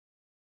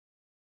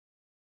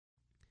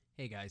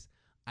Hey guys,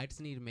 I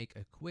just need to make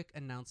a quick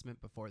announcement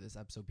before this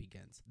episode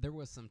begins. There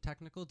was some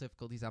technical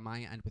difficulties on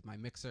my end with my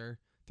mixer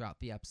throughout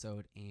the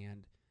episode,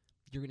 and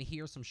you're going to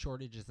hear some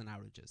shortages and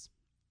outages.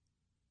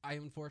 I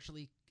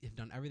unfortunately have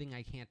done everything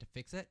I can to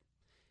fix it,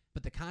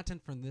 but the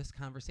content from this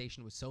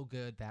conversation was so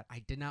good that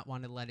I did not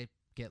want to let it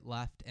get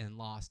left and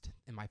lost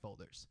in my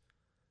folders.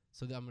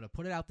 So I'm going to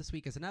put it out this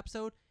week as an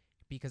episode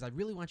because I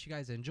really want you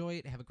guys to enjoy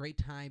it, have a great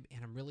time,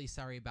 and I'm really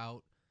sorry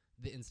about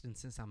the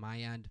instances on my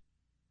end.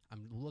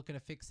 I'm looking to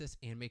fix this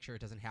and make sure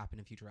it doesn't happen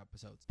in future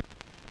episodes.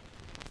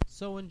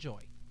 So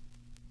enjoy.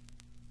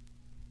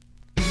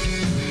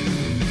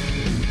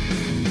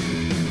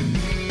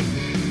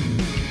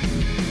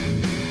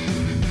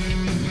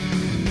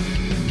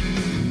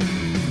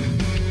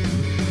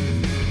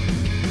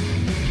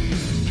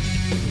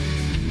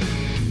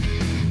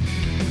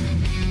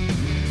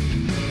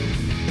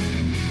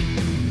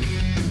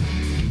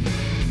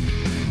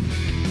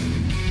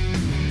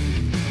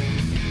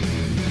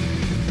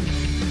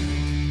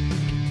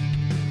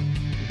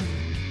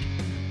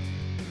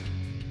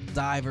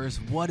 Divers,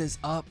 what is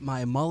up?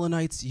 My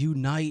Mullinites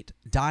unite.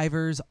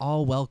 Divers,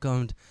 all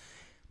welcomed.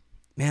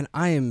 Man,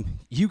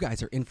 you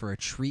guys are in for a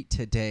treat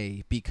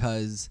today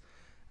because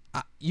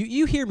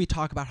you hear me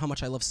talk about how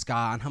much I love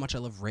ska and how much I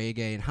love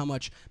reggae and how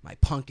much my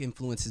punk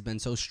influence has been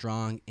so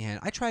strong. And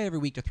I try every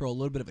week to throw a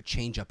little bit of a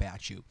change up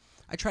at you.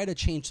 I try to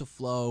change the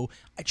flow.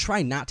 I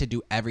try not to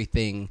do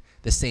everything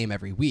the same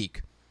every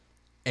week.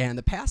 And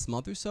the past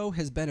month or so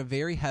has been a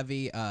very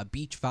heavy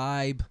beach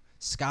vibe,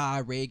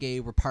 ska,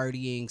 reggae, we're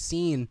partying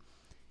scene.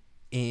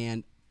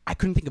 And I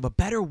couldn't think of a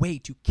better way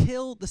to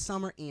kill the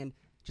summer and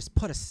just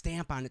put a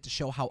stamp on it to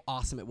show how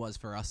awesome it was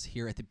for us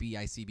here at the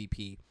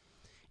BICBP.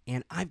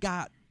 And I've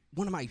got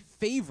one of my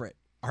favorite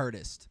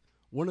artists,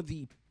 one of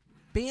the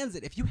bands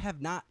that if you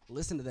have not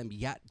listened to them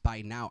yet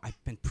by now, I've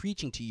been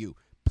preaching to you.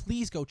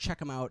 Please go check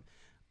them out.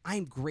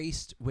 I'm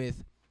graced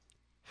with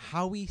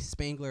Howie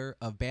Spangler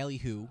of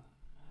Ballyhoo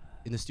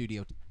in the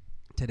studio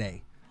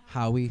today.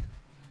 Howie,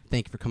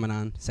 thank you for coming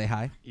on. Say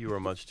hi. You are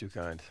much too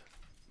kind.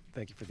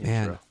 Thank you for the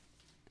intro.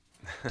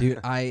 Dude,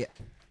 I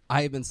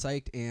have been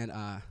psyched, and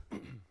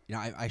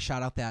I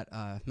shot out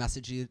that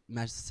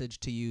message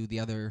to you the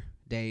other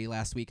day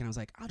last week, and I was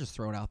like, I'll just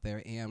throw it out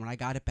there. And when I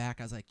got it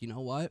back, I was like, you know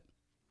what?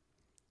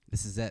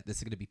 This is it. This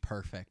is going to be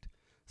perfect.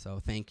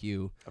 So thank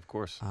you. Of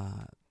course.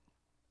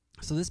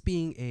 So this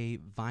being a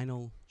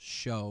vinyl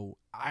show,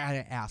 I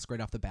gotta ask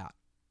right off the bat: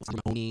 was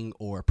it owning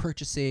or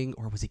purchasing,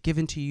 or was it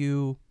given to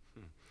you?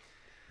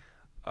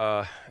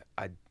 I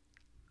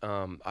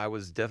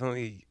was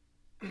definitely,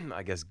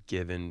 I guess,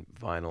 given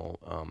vinyl.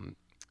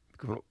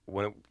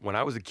 When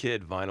I was a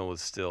kid, vinyl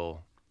was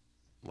still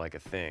like a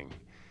thing,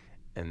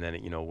 and then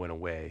it went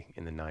away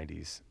in the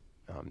 '90s.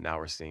 Now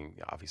we're seeing,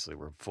 obviously,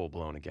 we're full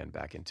blown again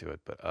back into it.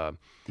 But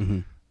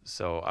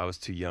so I was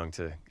too young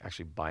to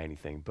actually buy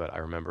anything. But I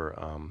remember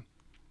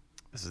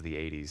this is the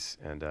 '80s,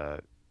 and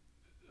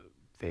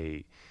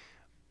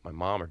my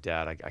mom or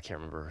dad, I can't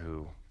remember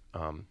who,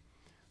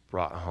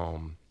 brought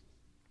home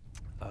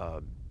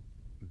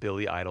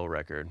Billy Idol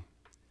record,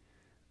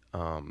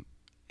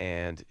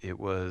 and it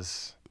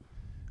was,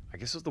 I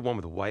guess it was the one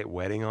with the white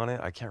wedding on it.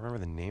 I can't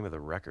remember the name of the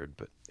record,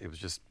 but it was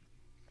just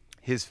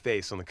his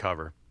face on the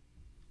cover.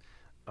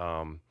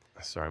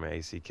 Sorry, my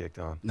AC kicked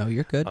on. No,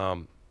 you're good.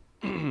 I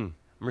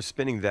remember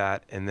spinning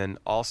that, and then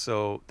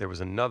also there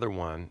was another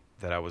one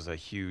that I was a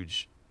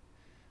huge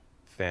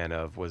fan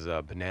of, was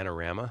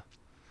Bananarama.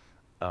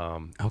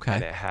 Okay.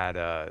 And it had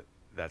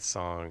that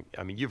song.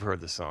 I mean, you've heard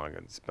the song.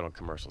 It's been on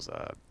commercials.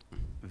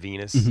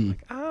 Venus.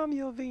 Like, I'm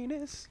your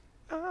Venus.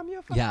 I'm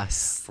your fire.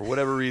 Yes. For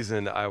whatever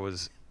reason, I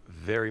was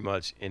very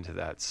much into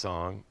that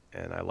song,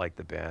 and I liked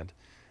the band.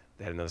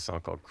 They had another song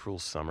called Cruel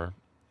Summer,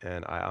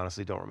 and I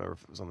honestly don't remember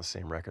if it was on the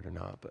same record or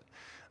not. But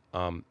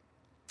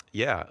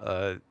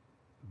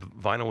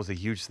vinyl was a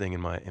huge thing in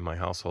my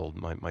household.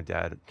 My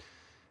dad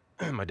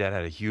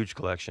had a huge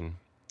collection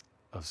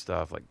of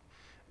stuff. Like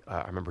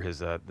I remember his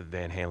the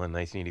Van Halen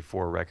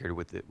 1984 record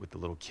with the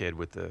little kid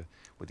with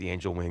the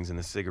angel wings and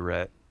the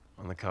cigarette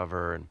on the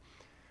cover, and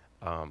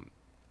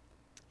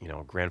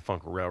Grand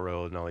Funk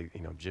Railroad and all,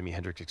 Jimi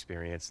Hendrix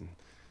Experience, and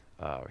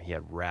he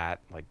had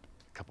Rat, like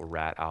a couple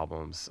Rat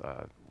albums.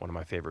 One of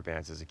my favorite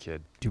bands as a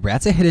kid. Dude,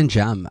 Rat's a hidden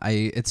gem.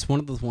 It's one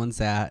of those ones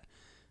that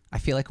I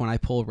feel like when I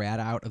pull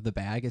Rat out of the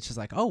bag, it's just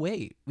like, oh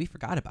wait, we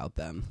forgot about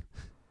them.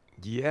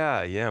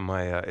 Yeah.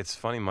 It's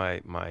funny.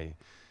 My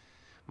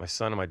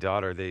son and my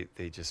daughter,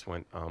 they just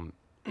went.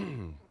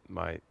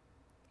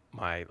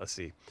 Let's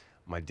see.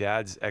 My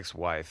dad's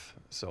ex-wife,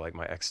 so like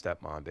my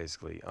ex-stepmom,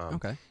 basically.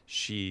 Okay.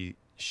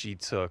 She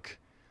took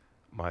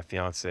my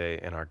fiance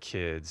and our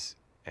kids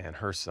and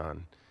her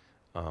son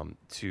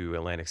to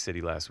Atlantic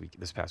City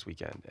this past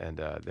weekend, and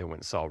they went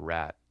and saw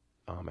Rat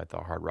at the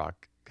Hard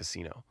Rock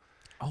Casino.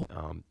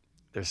 Oh.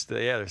 They're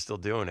still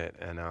doing it,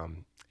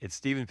 and it's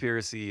Stephen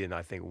Pearcy and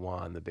I think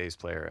Juan, the bass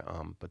player.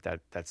 But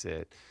that's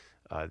it.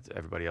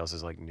 Everybody else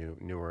is like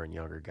newer and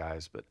younger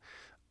guys, but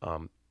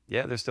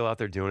they're still out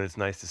there doing it. It's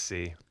nice to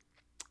see.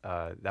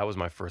 That was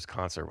my first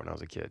concert when I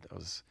was a kid. I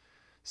was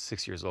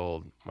 6 years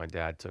old, my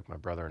dad took my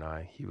brother and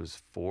I, he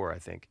was 4, I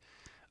think,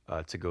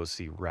 to go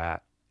see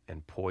Rat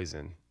and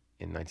Poison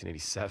in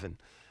 1987.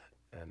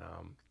 And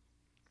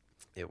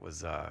it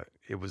was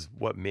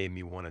what made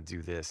me want to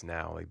do this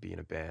now, like be in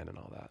a band and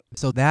all that.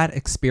 So that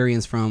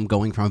experience from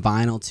going from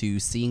vinyl to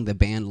seeing the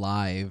band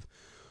live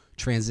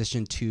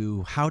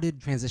how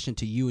did transition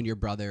to you and your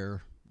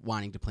brother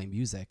wanting to play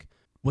music?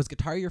 Was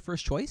guitar your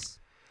first choice?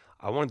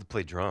 I wanted to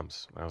play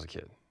drums when I was a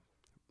kid.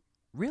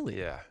 Really?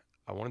 Yeah,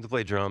 I wanted to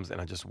play drums, and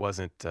I just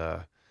wasn't.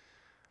 I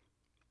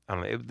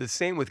don't know. The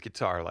same with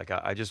guitar. Like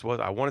I just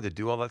was. I wanted to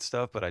do all that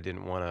stuff, but I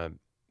didn't want to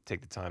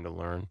take the time to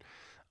learn.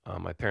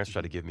 My parents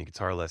tried to give me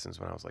guitar lessons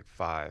when I was like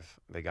 5.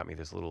 They got me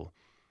this little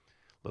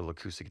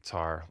acoustic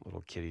guitar,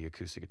 little kitty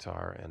acoustic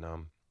guitar, and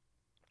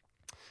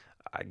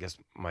I guess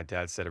my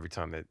dad said every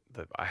time that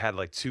I had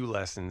like 2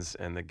 lessons,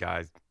 and the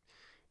guy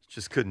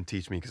just couldn't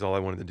teach me because all I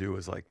wanted to do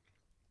was like,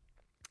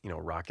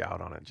 rock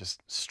out on it,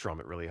 just strum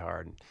it really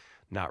hard, and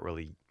not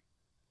really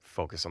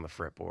focus on the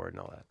fretboard and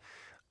all that.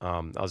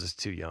 I was just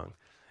too young,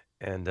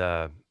 and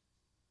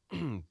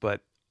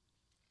but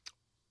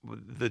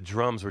the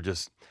drums were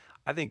just,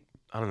 I don't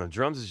know,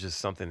 drums is just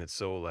something that's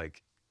so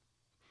like,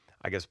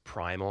 I guess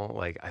primal.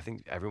 Like I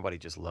think everybody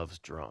just loves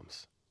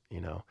drums.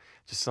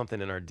 Just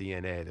something in our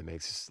DNA that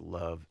makes us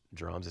love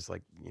drums. It's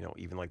like,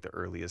 even like the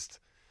earliest,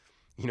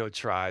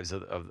 tribes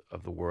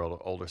of the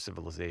world, older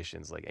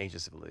civilizations, like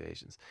ancient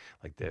civilizations,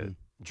 like the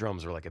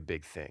drums were like a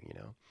big thing,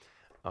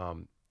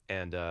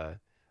 and I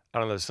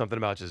don't know, there's something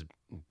about just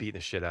beating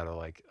the shit out of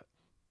like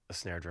a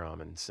snare drum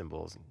and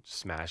cymbals and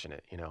smashing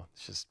it,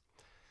 it's just,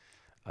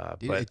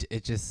 Dude, but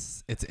it's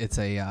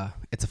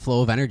a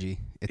flow of energy.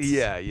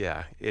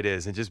 yeah, it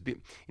is. And just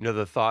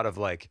the thought of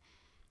like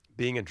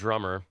being a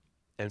drummer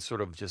and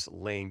sort of just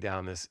laying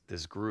down this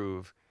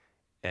groove,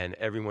 and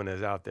everyone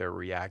is out there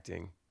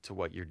reacting to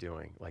what you're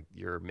doing. Like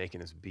you're making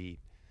this beat,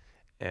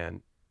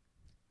 and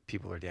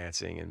people are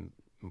dancing and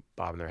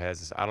bobbing their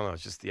heads. I don't know.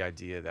 It's just the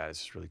idea that it's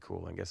just really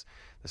cool. I guess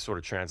this sort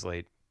of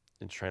translates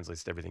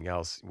to everything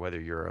else, whether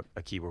you're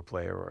a keyboard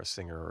player or a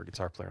singer or a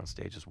guitar player on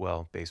stage as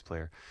well, bass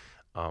player.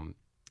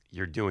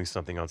 You're doing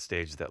something on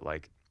stage that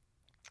like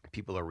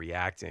people are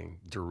reacting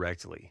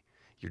directly.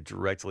 You're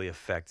directly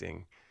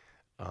affecting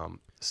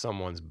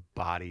someone's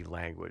body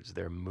language,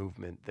 their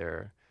movement,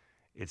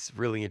 it's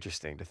really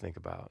interesting to think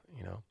about,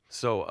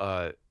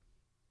 So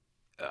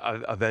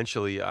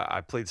eventually I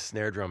played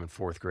snare drum in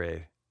 4th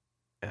grade,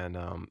 and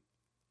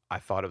I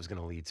thought it was going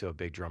to lead to a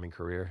big drumming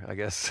career, I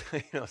guess.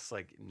 It's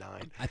like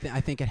 9. I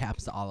think it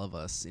happens to all of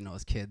us.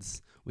 As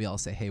kids, we all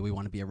say, hey, we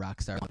want to be a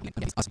rock star.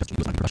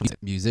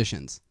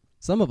 Musicians.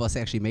 Some of us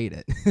actually made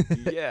it.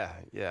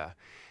 Yeah.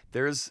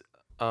 There's,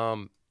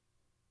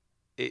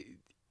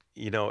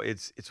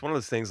 it's one of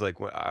those things like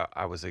when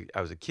I was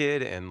a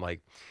kid, and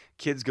like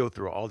kids go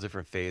through all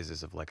different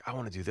phases of like, I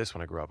want to do this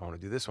when I grow up. I want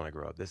to do this when I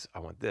grow up. I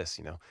want this,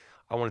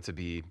 I wanted to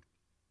be,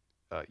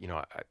 I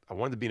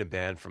wanted to be in a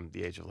band from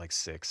the age of like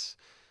 6.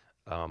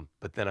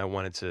 But then I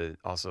wanted to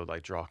also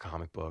like draw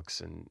comic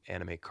books and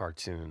animate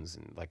cartoons,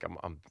 and like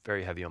I'm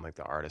very heavy on like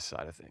the artist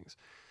side of things.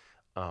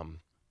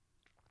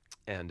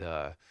 And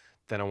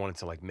then I wanted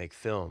to like make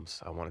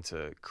films. I wanted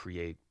to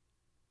create,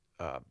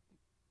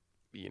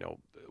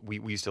 we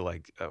used to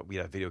like, we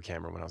had a video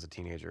camera when I was a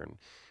teenager, and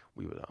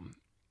we would,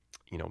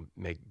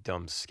 make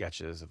dumb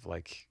sketches of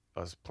like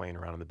us playing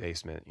around in the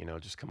basement,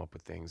 just come up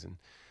with things. And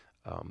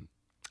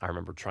I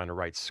remember trying to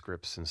write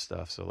scripts and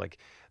stuff. So like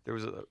there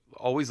was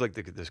always like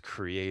this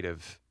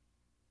creative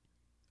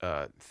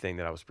thing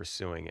that I was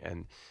pursuing,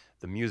 and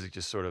the music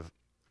just sort of,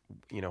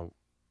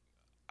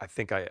 I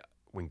think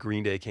when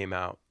Green Day came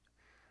out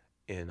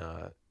in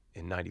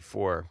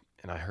 '94,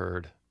 and I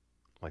heard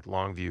like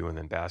Longview and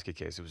then Basket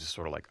Case, it was just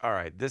sort of like, all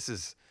right, this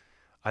is,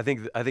 I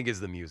think is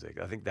the music.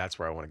 I think that's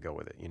where I want to go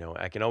with it.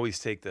 I can always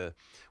take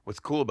what's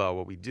cool about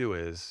what we do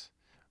is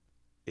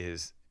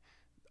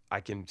I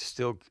can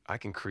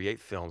create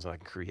films, and I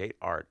can create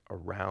art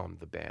around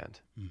the band,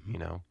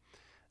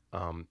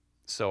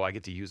 so I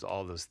get to use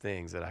all those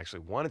things that I actually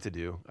wanted to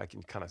do. I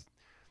can kind of,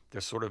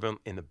 they're sort of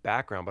in the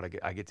background, but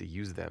I get to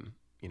use them,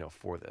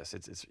 for this.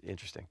 It's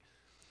interesting.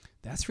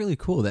 That's really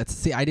cool.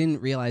 I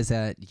didn't realize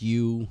that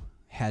you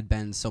had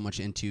been so much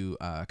into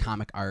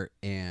comic art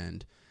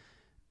and,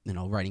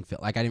 writing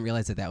film. Like I didn't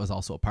realize that was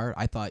also a part.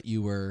 I thought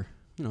you were,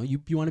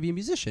 you want to be a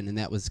musician, and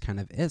that was kind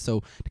of it. So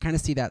to kind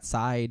of see that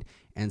side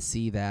and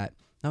see that,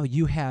 no,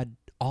 you had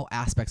all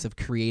aspects of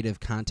creative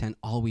content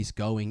always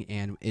going,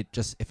 and it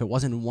just, if it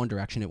wasn't in one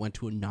direction, it went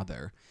to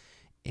another.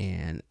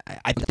 And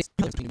I think it's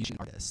being an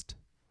artist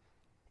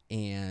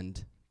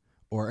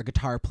or a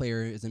guitar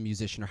player is a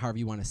musician, or however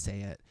you want to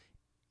say it.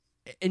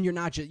 And you're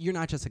not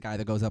just a guy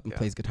that goes up and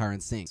plays guitar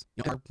and sings.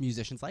 There are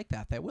musicians like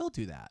that will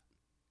do that,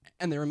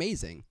 and they're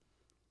amazing.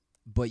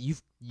 But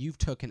you've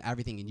taken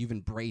everything and you've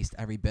embraced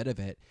every bit of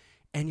it,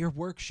 and your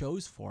work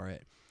shows for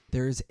it.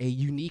 There's a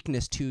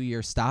uniqueness to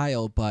your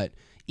style, but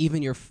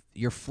even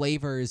your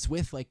flavors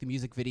with like the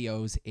music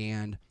videos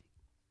and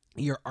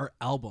your art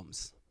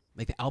albums,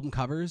 like the album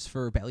covers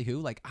for Ballyhoo.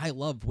 Like I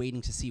love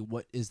waiting to see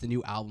what is the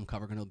new album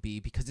cover going to be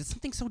because it's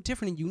something so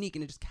different and unique,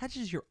 and it just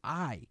catches your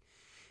eye.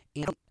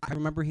 And I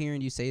remember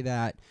hearing you say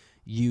that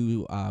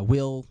you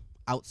will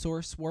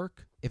outsource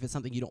work if it's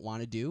something you don't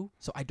want to do.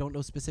 So I don't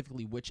know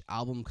specifically which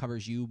album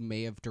covers you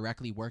may have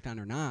directly worked on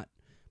or not,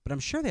 but I'm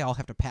sure they all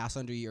have to pass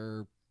under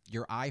your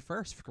eye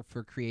first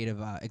for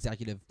creative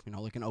executive,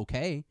 like an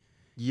okay.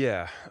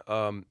 Yeah.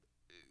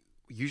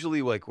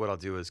 Usually, like, what I'll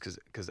do is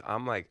because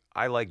I'm like,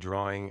 I like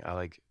drawing.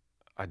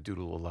 I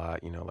doodle a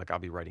lot. Like I'll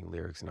be writing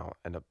lyrics and I'll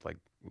end up like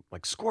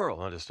squirrel,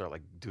 and I'll just start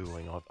like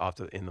doodling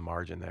off in the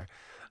margin there.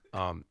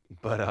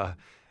 But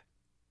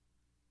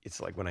it's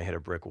like when I hit a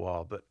brick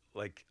wall. But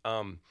like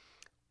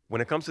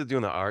when it comes to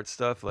doing the art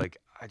stuff,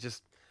 like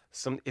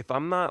if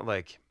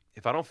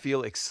I don't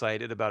feel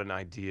excited about an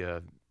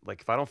idea,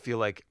 like if I don't feel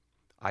like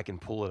I can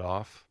pull it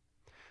off,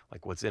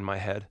 like what's in my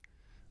head,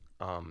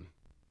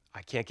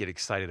 I can't get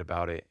excited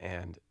about it,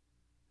 and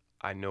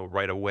I know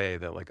right away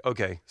that like,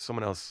 okay,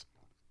 someone else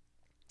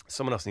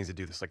needs to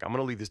do this. Like I'm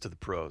gonna leave this to the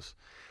pros.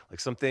 Like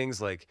some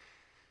things, like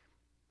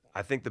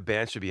I think the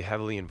band should be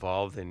heavily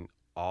involved in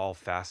all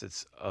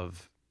facets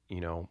of,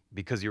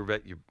 because you're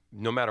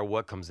no matter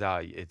what comes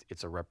out,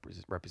 it's a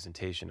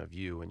representation of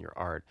you and your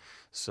art,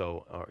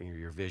 so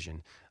your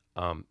vision.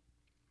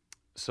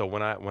 So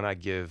when I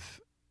give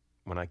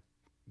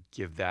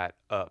that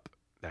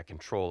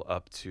control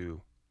up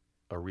to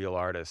a real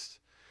artist,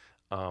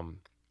 I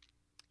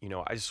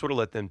just sort of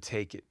let them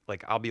take it.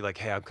 Like I'll be like,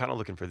 hey, I'm kind of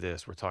looking for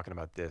this. We're talking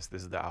about this.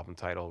 This is the album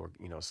title,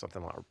 or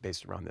something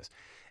based around this,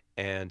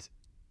 and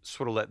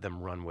sort of let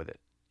them run with it.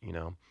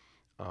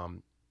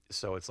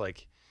 So it's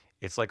like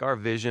our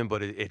vision,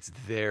 but it's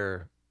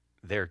their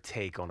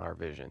take on our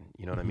vision.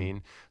 You know what I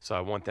mean? So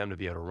I want them to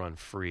be able to run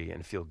free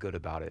and feel good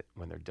about it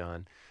when they're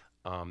done.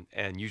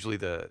 And usually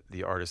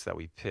the artists that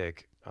we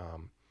pick,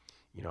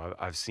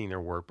 I've seen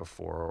their work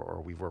before,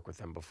 or we've worked with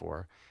them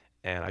before,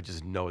 and I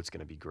just know it's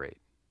going to be great.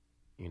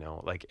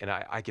 And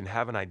I can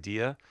have an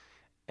idea,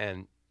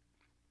 and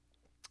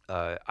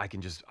I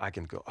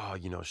can go,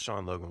 oh,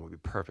 Sean Logan would be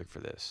perfect for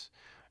this,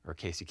 or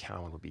Casey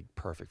Cowan would be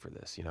perfect for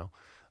this,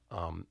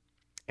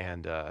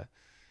 and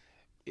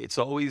it's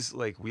always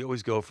like we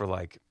always go for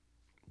like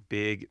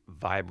big,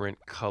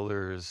 vibrant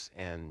colors,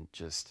 and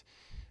just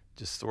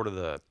sort of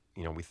the,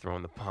 we throw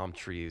in the palm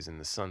trees and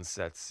the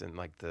sunsets and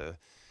like the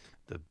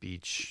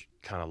beach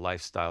kind of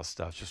lifestyle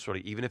stuff. Just sort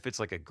of, even if it's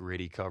like a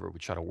gritty cover, we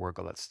try to work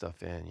all that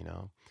stuff in.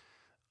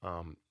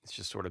 It's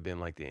just sort of been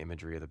like the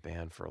imagery of the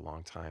band for a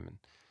long time,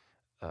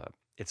 and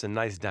it's a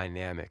nice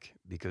dynamic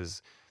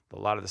because a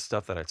lot of the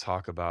stuff that I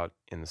talk about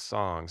in the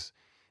songs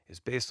is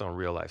based on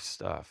real life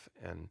stuff,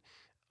 and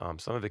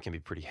some of it can be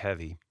pretty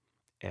heavy,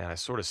 and I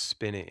sort of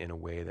spin it in a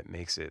way that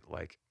makes it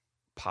like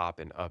pop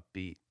and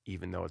upbeat,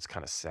 even though it's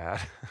kind of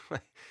sad,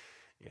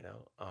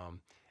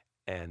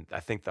 and I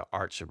think the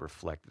art should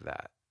reflect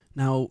that.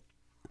 Now,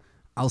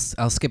 I'll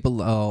skip a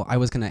little. I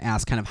was going to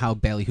ask kind of how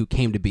Ballyhoo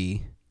came to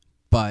be,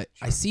 but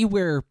sure. I see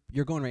where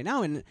you're going right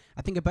now, and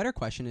I think a better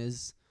question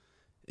is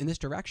in this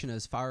direction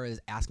as far as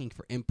asking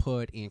for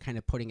input and kind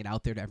of putting it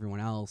out there to everyone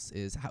else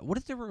is what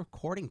is the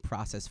recording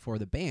process for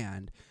the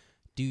band?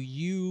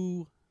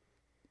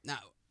 Now,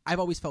 I've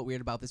always felt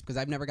weird about this because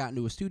I've never gotten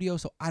to a studio,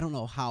 so I don't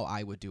know how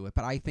I would do it,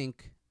 but I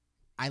think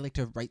I like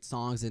to write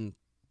songs on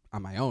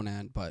my own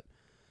end, but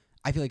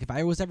I feel like if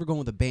I was ever going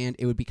with a band,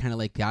 it would be kind of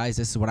like, guys,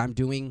 this is what I'm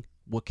doing.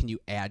 What can you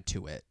add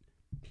to it?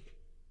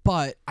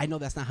 But I know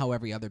that's not how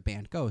every other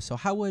band goes. So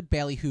how does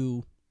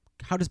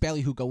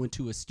Ballyhoo go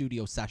into a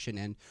studio session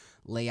and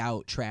lay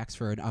out tracks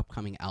for an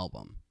upcoming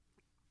album?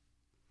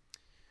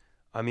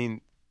 I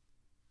mean,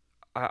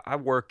 I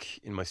work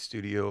in my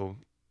studio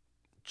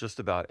just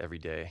about every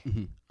day.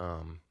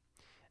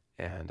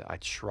 And I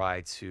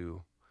try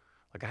to,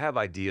 like, I have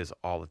ideas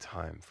all the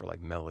time for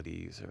like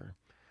melodies or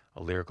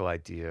a lyrical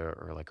idea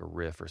or like a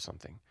riff or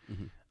something.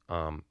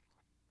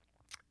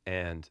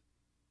 And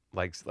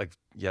like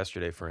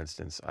yesterday, for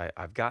instance,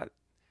 I've got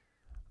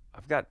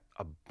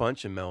a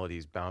bunch of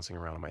melodies bouncing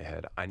around in my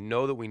head. I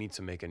know that we need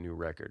to make a new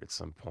record at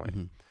some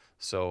point.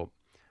 So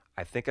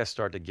I think I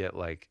start to get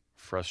like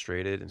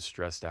frustrated and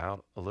stressed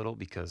out a little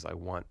because I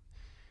want,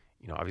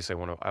 obviously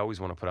I always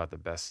want to put out the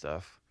best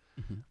stuff.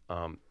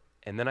 And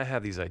then I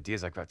have these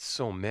ideas. I've got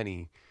so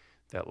many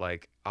that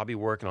like I'll be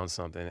working on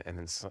something and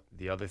then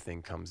the other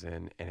thing comes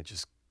in and it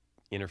just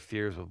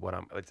interferes with what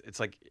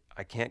it's like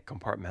I can't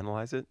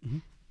compartmentalize it.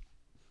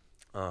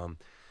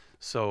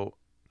 So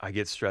I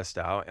get stressed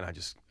out and I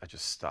just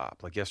stop.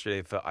 Like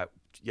yesterday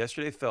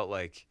felt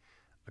like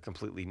a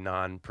completely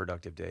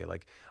non-productive day.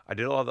 Like I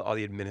did all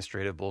the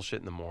administrative bullshit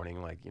in the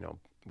morning. Like,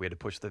 we had to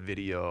push the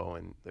video,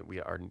 and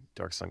our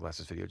Dark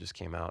Sunglasses video just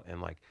came out,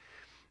 and like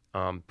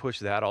push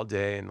that all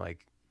day and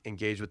like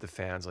engage with the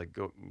fans, like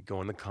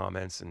go in the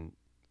comments and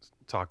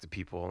talk to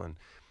people. And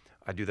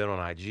I do that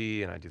on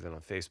IG and I do that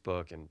on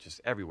Facebook and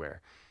just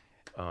everywhere,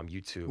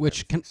 YouTube.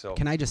 Which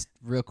can I just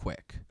real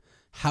quick,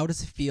 how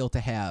does it feel to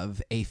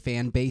have a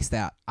fan base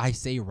that I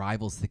say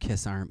rivals the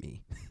Kiss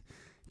Army?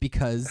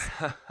 because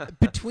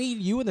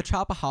between you and the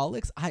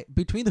Tropaholics,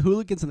 between the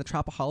Hooligans and the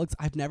Tropaholics,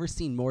 I've never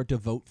seen more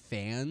devout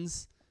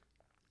fans.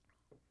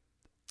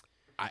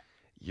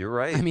 You're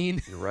right. I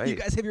mean, you're right. You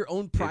guys have your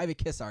own private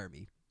Kiss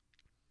army.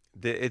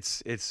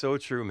 It's so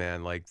true,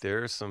 man. Like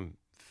there are some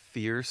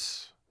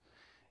fierce,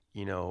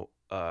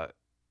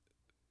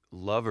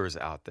 lovers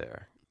out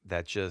there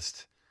that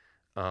just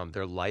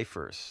they're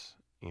lifers,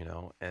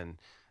 and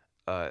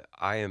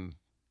I am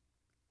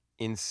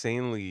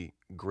insanely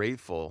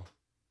grateful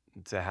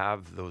to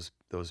have those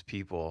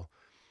people.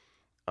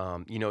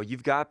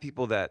 You've got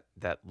people that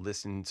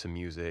listen to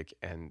music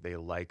and they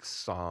like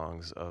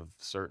songs of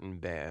certain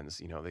bands.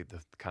 The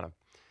kind of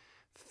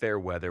fair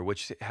weather,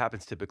 which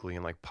happens typically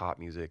in like pop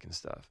music and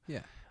stuff.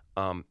 Yeah.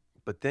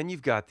 But then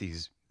you've got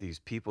these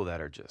people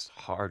that are just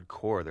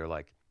hardcore.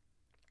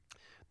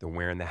 They're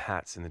wearing the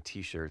hats and the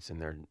t-shirts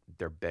and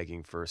they're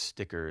begging for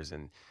stickers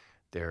and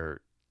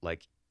they're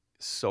like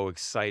so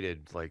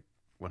excited, like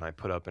when I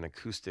put up an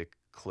acoustic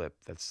clip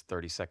that's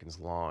 30 seconds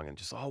long and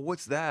just, oh,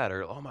 what's that?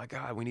 Or, oh my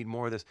God, we need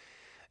more of this.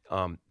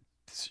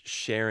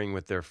 Sharing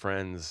with their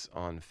friends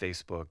on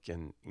Facebook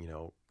and,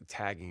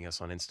 tagging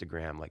us on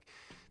Instagram. Like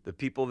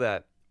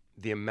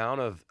the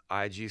amount of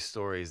IG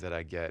stories that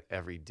I get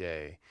every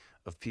day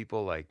of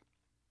people like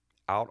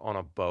out on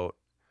a boat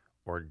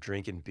or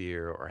drinking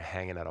beer or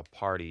hanging at a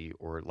party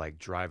or like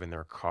driving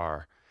their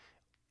car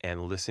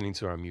and listening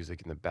to our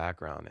music in the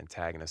background and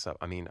tagging us up.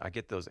 I mean, I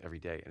get those every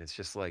day and it's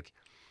just like,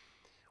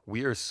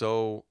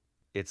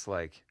 it's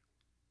like,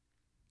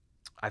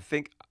 I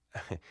think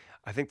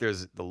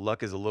there's the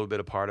luck is a little bit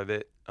a part of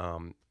it.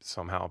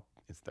 Somehow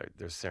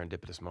there's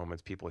serendipitous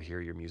moments. People hear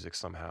your music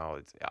somehow.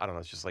 I don't know.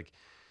 It's just like,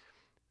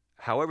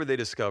 however they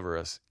discover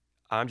us,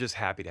 I'm just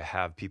happy to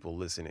have people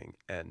listening.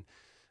 And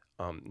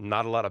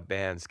not a lot of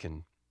bands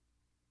can,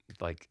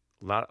 like,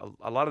 not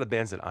a lot of the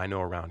bands that I know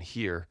around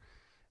here,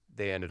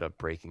 they ended up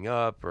breaking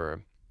up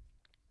or,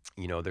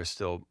 they're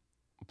still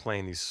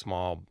playing these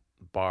small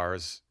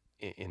bars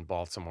in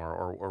Baltimore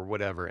or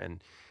whatever.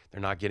 And they're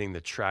not getting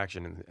the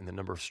traction and the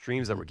number of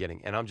streams that we're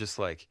getting. And I'm just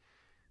like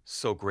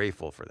so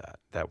grateful for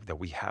that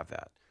we have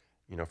that,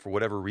 for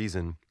whatever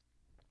reason,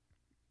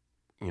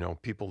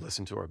 people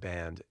listen to our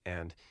band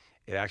and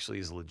it actually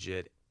is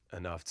legit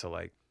enough to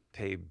like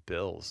pay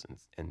bills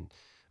and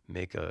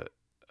make a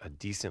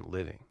decent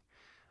living.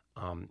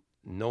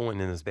 No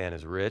one in this band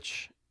is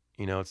rich,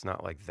 it's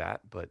not like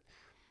that, but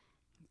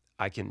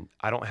I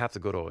don't have to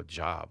go to a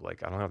job.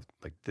 Like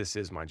this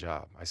is my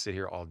job. I sit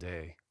here all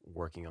day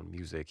working on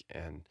music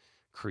and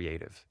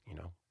creative,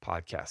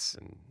 podcasts.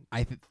 And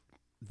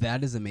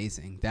that is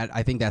amazing.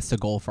 I think that's the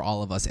goal for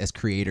all of us as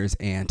creators,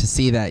 and to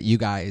see that you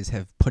guys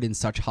have put in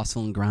such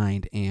hustle and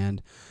grind.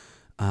 And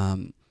I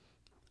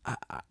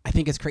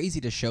think it's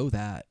crazy to show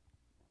that,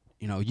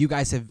 you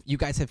guys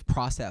have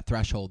crossed that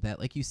threshold that,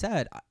 like you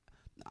said,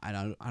 I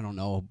don't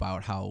know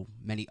about how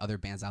many other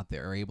bands out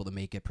there are able to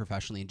make it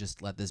professionally and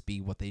just let this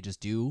be what they just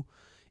do.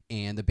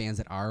 And the bands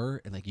that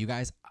are like you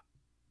guys,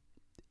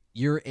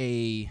 you're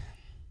the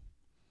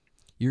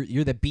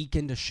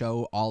beacon to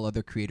show all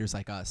other creators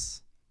like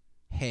us,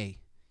 hey,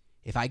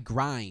 if I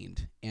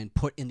grind and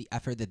put in the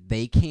effort that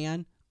they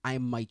can, I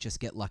might just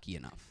get lucky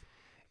enough.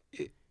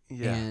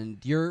 Yeah.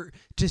 And you're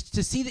just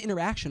to see the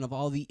interaction of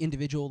all the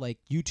individual like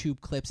YouTube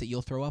clips that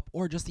you'll throw up,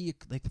 or just the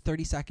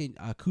 30-second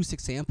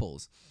acoustic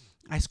samples.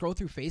 I scroll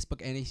through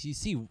Facebook and you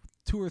see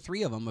 2 or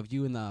 3 of them of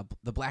you in the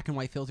black and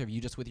white filter of you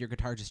just with your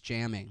guitar just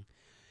jamming,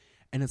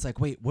 and it's like,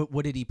 wait,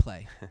 what did he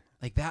play?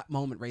 Like that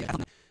moment right.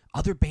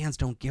 Other bands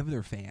don't give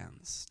their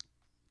fans,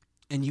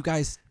 and you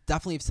guys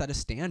definitely have set a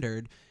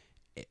standard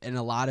and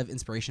a lot of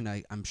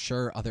inspiration. I'm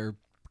sure other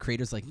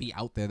creators like me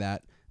out there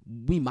that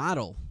we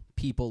model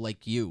people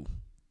like you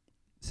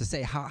to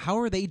say how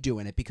are they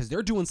doing it, because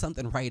they're doing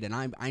something right and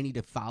I need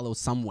to follow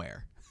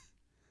somewhere.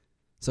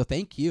 So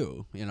thank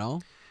you.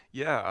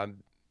 Yeah,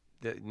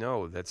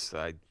 no, that's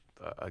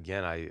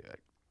again.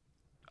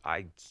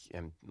 I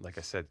am, like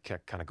I said,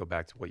 kind of go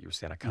back to what you were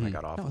saying. I kind of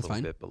got off a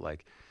little bit, but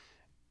like,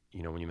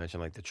 when you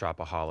mentioned like the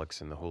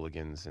Tropaholics and the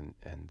Hooligans and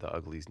the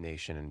Uglies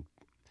Nation and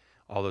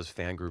all those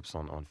fan groups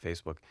on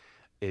Facebook,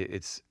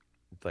 it's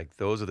like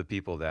those are the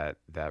people that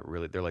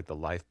really, they're like the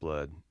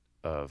lifeblood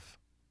of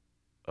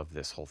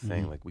this whole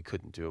thing. Like we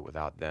couldn't do it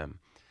without them.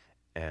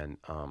 And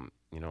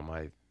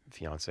my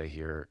fiance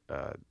here,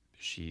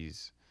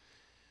 she's,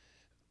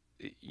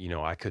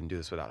 I couldn't do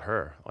this without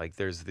her. Like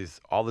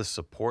there's all this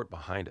support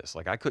behind us.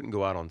 Like I couldn't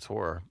go out on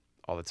tour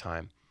all the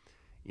time,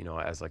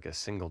 as like a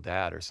single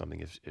dad or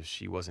something if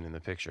she wasn't in the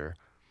picture,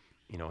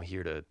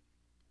 here to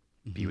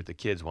be with the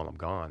kids while I'm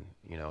gone.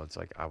 It's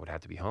like I would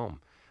have to be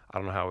home. I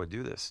don't know how I would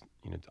do this.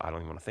 I don't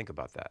even want to think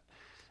about that.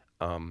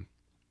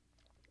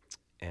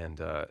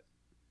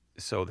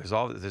 So there's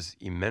all this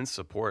immense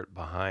support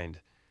behind,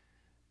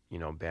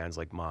 bands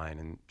like mine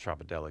and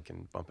Tropodelic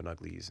and Bumpin'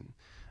 Uglies and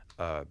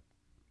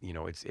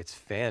it's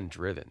fan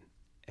driven,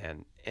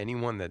 and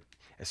anyone that,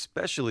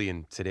 especially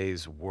in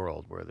today's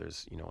world where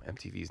there's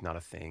MTV is not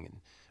a thing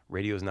and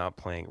radio's not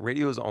playing.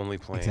 Radio's only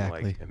playing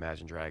like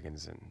Imagine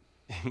Dragons and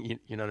You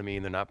know what I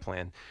mean? They're not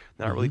playing,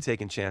 they're not really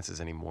taking chances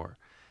anymore.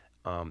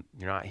 You're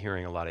not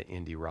hearing a lot of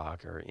indie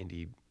rock or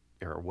indie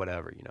or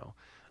whatever, you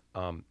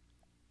know.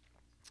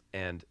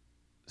 And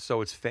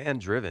so it's fan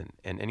driven,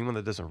 and anyone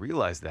that doesn't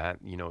realize that,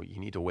 you know, you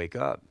need to wake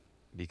up,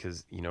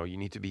 because, you know, you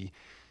need to be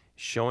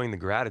showing the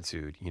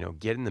gratitude, you know,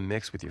 get in the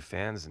mix with your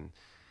fans, and,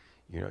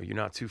 you know, you're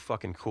not too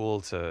fucking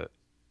cool to,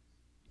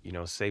 you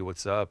know, say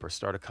what's up or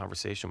start a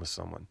conversation with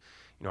someone.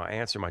 You know, I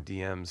answer my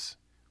DMs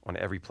on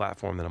every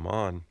platform that I'm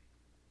on.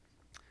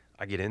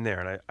 I get in there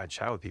and I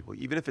chat with people,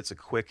 even if it's a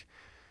quick,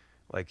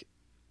 like,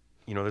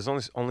 you know,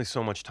 there's only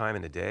so much time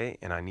in the day,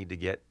 and I need to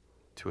get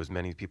to as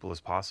many people as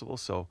possible.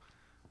 So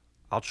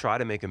I'll try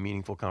to make a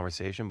meaningful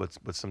conversation,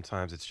 but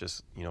sometimes it's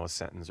just, you know, a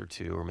sentence or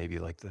two, or maybe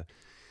like the,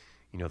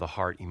 you know, the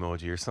heart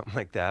emoji or something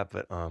like that.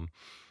 But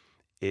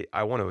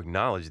I want to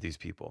acknowledge these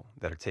people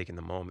that are taking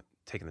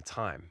the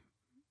time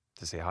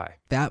to say hi.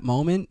 That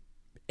moment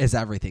is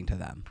everything to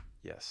them.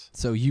 Yes.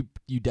 So you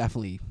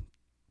definitely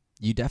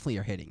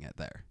are hitting it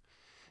there.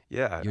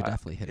 Yeah, You're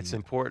definitely hitting it's it.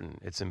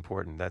 important. It's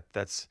important.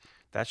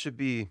 That should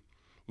be,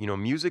 you know,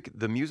 music.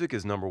 The music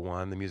is number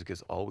one. The music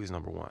is always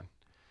number one.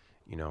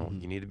 You know,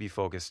 you need to be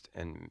focused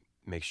and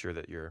make sure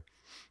that you're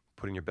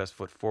putting your best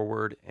foot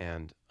forward,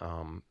 and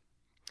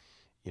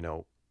you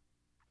know,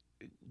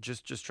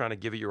 just trying to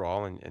give it your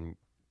all, and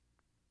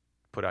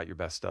put out your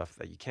best stuff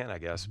that you can, I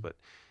guess. But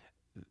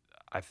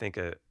I think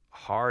a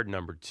hard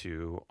number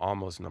two,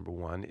 almost number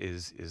one,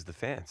 is the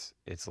fans.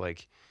 It's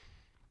like,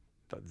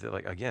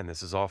 like, again,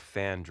 this is all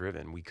fan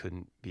driven. We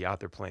couldn't be out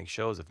there playing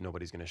shows if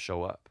nobody's going to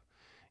show up,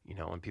 you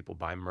know. And people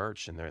buy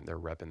merch, and they're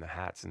repping the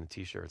hats and the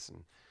t-shirts,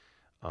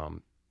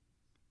 and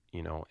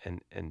you know,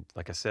 and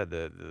like I said,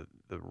 the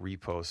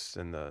reposts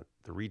and the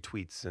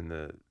retweets and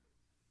the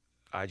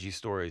IG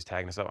stories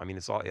tagging us up. I mean,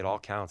 it all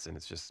counts, and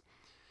it's just,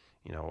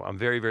 you know, I'm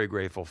very, very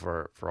grateful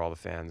for all the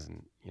fans,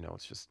 and, you know,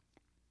 it's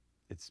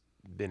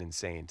been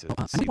insane to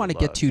I see don't want the to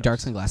get love. too You know, dark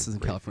it's sunglasses a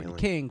and great California feeling.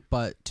 King,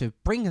 but to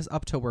bring us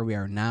up to where we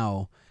are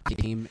now,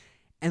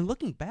 and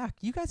looking back,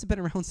 you guys have been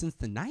around since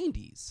the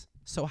 90s.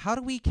 So how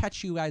do we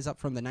catch you guys up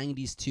from the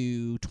 90s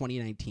to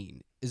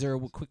 2019? Is there a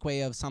quick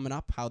way of summing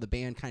up how the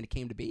band kind of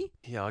came to be?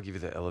 Yeah, I'll give you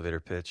the elevator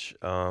pitch.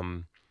 All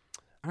Band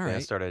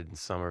right. started in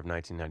summer of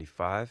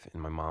 1995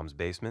 in my mom's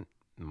basement.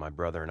 My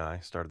brother and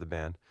I started the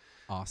band.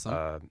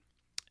 Awesome.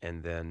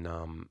 And then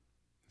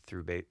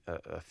through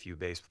a few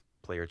bass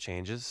player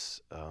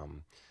changes,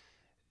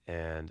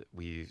 and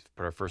we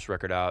put our first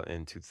record out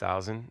in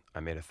 2000. I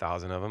made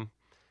 1,000 of them,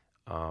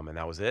 and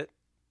that was it.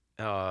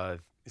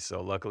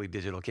 So luckily,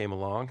 digital came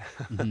along.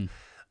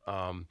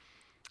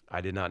 I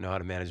did not know how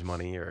to manage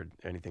money or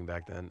anything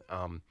back then,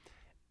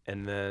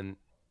 and then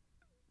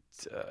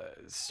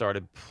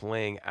started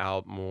playing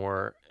out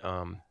more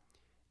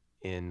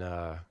in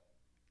the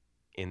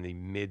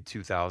mid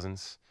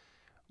 2000s.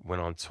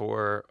 Went on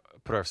tour,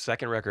 put our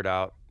second record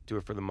out, Do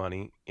It for the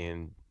Money,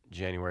 in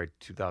January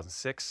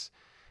 2006.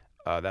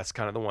 That's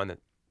kind of the one that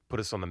put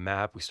us on the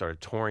map. We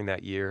started touring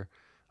that year,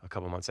 a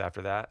couple months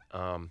after that,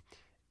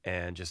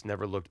 and just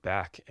never looked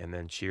back. And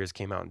then Cheers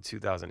came out in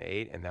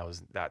 2008, and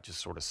that just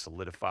sort of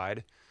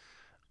solidified.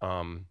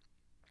 And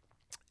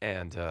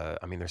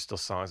I mean, there's still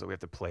songs that we have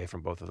to play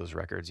from both of those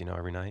records, you know,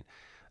 every night.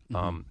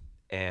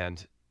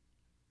 And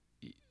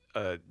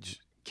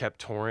just kept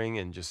touring,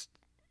 and just,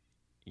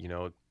 you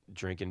know,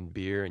 drinking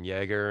beer and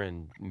Jaeger,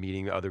 and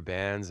meeting other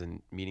bands,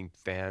 and meeting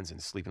fans,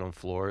 and sleeping on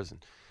floors,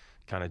 and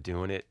kind of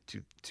doing it.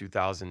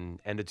 2000,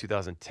 end of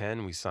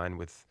 2010, we signed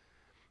with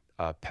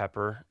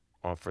Pepper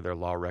for their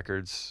Law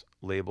Records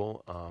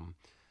label,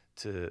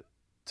 to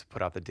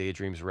put out the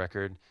Daydreams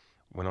record.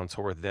 Went on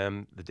tour with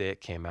them the day it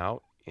came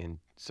out in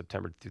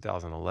September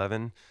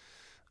 2011.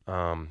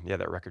 Yeah,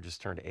 that record just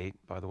turned 8,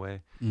 by the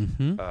way.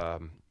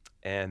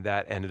 And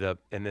that ended up,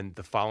 and then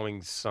the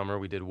following summer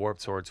we did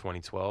Warped Tour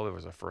 2012. It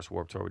was our first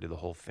Warped Tour. We did the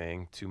whole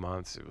thing, 2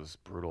 months. It was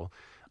brutal.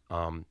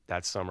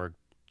 That summer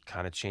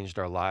kind of changed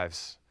our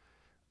lives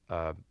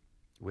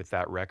with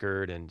that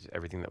record and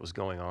everything that was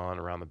going on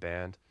around the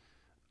band.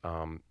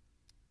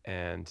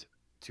 And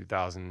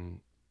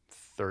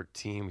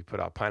 2013 we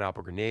put out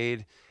Pineapple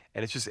Grenade,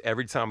 and it's just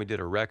every time we did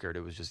a record,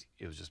 it was just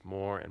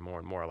more and more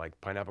and more. Like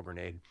Pineapple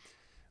Grenade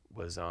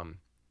was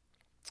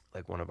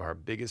like one of our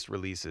biggest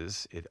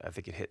releases. I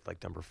think it hit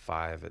like number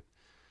 5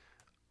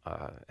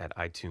 at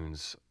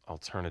iTunes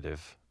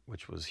Alternative,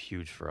 which was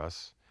huge for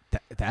us.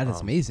 That is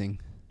amazing.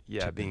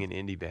 Yeah, being an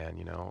indie band,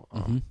 you know,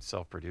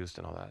 self-produced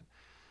and all that.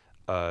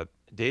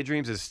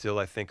 Daydreams is still,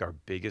 I think, our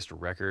biggest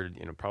record,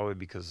 you know, probably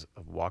because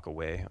of Walk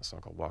Away, a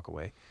song called Walk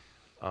Away.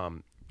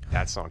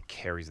 That song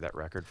carries that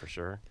record for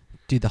sure.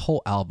 Dude, the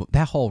whole album,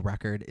 that whole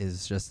record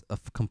is just a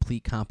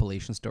complete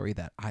compilation story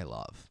that I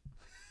love.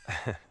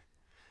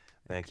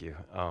 Thank you.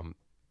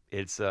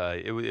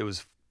 It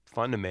was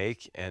fun to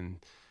make, and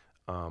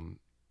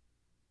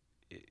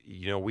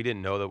you know, we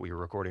didn't know that we were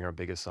recording our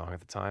biggest song at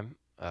the time.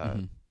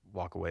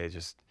 Walk Away,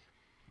 just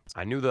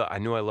I knew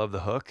I loved the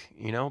hook,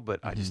 you know, but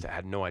I just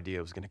had no idea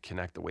it was going to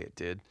connect the way it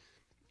did.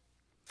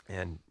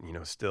 And, you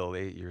know, still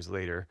 8 years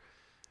later,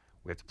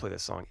 we have to play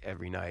that song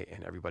every night,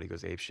 and everybody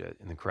goes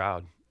apeshit in the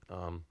crowd.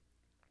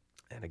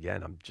 And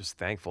again, I'm just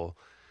thankful.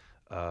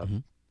 Mm-hmm.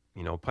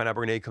 You know,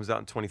 Pineapple Grenade comes out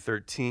in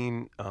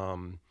 2013.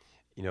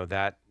 You know,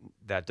 that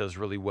does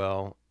really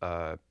well.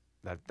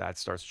 That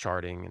starts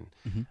charting, and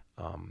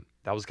Mm-hmm.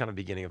 that was kind of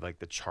the beginning of like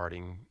the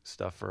charting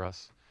stuff for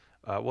us.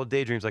 Well,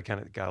 Daydreams, I kind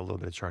of got a little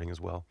bit of charting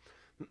as well.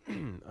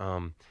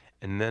 And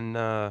then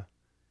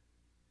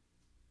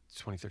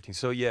 2013.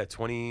 So yeah,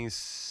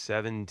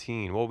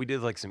 2017. Well, we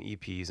did like some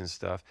EPs and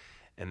stuff,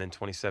 and then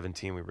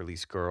 2017 we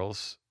released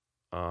Girls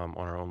on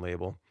our own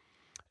label,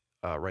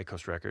 Right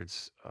Coast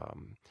Records.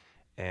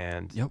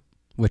 And Yep.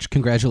 Which,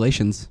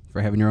 congratulations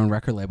for having your own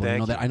record label.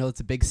 Thank you. I know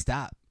it's a big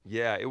step.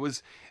 yeah,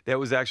 that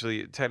was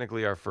actually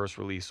technically our first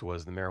release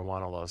was the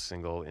Marijuana Law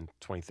single in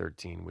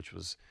 2013, which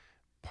was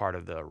part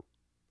of the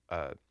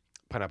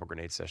Pineapple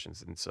Grenade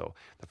sessions. And so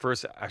the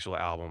first actual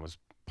album was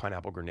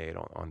Pineapple Grenade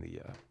on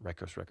the Right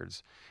Coast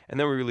Records. And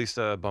then we released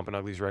a Bumpin'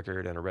 Uglies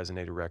record and a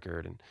Resonator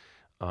record,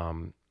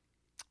 and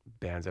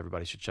bands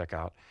everybody should check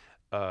out.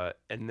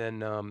 And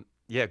then,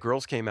 yeah,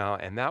 Girls came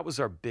out, and that was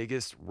our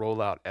biggest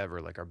rollout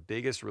ever, like our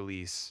biggest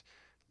release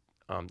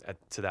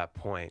to that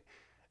point.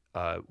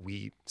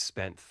 We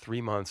spent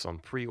 3 months on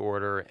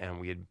pre-order, and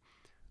we had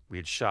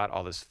shot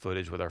all this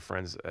footage with our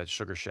friends at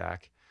Sugar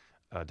Shack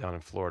down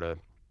in Florida.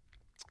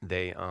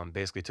 They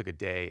basically took a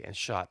day and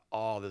shot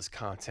all this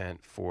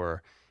content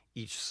for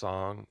each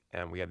song,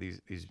 and we had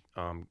these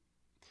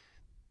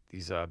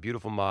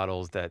beautiful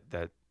models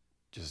that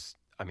just,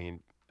 I mean,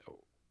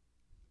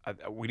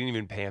 we didn't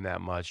even pay them that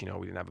much, you know.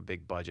 We didn't have a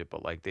big budget,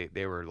 but like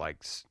they were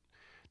like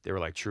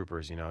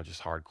troopers, you know,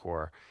 just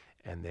hardcore,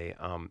 and they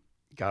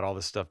got all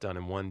this stuff done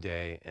in one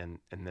day, and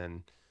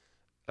then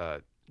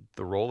the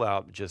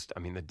rollout, just, I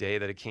mean, the day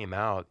that it came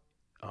out,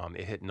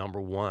 it hit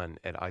 #1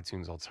 at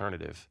iTunes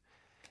Alternative,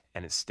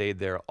 and it stayed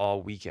there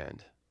all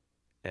weekend,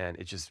 and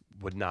it just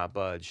would not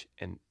budge.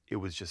 And it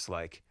was just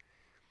like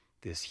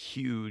this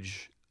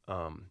huge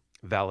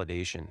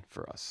validation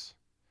for us.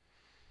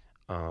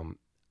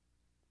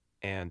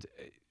 And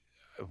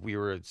we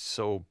were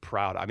so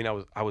proud. I mean,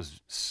 I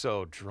was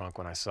so drunk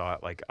when I saw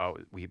it. Like,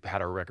 we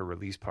had our record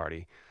release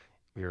party.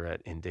 We were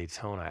in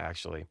Daytona,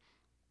 actually,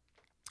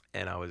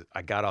 and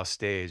I got off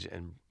stage,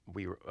 and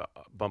we were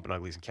Bumpin'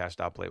 Uglies and Cashed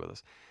Out played with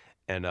us,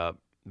 and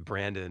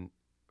Brandon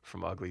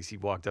from Uglies, he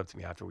walked up to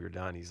me after we were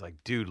done. He's like,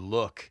 "Dude,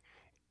 look,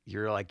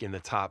 you're like in the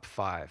top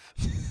 5,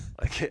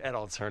 like at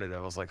Alternative."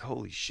 I was like,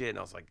 "Holy shit!" And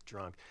I was like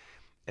drunk,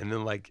 and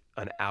then like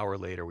an hour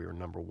later, we were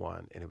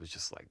 #1, and it was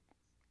just like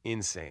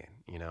insane,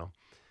 you know.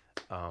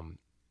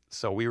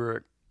 So we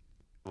were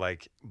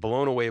like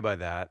blown away by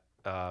that.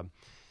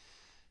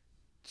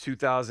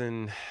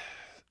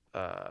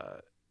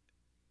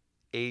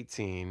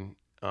 2018,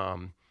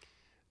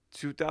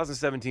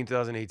 2017,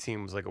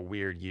 2018 was like a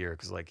weird year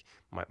because like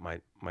my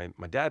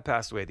dad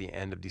passed away at the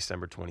end of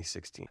December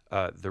 2016.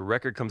 The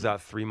record comes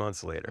out 3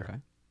 months later.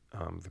 Okay.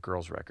 The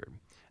Girls record.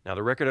 Now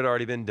the record had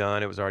already been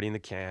done. It was already in the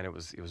can. It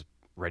was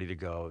ready to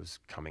go. It was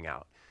coming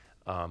out.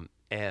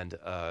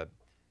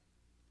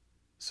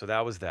 So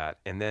that was that.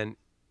 And then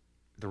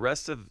the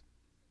rest of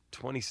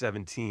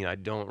 2017, I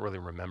don't really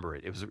remember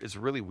it. It's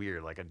really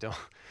weird. Like I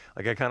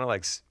kind of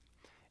like,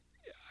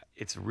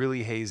 it's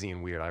really hazy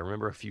and weird. I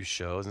remember a few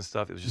shows and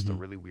stuff. It was just a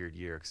really weird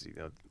year because, you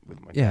know, with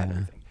my dad and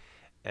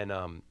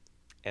everything.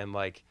 And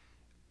like,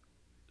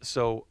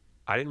 so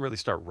I didn't really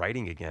start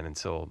writing again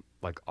until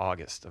like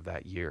August of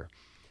that year.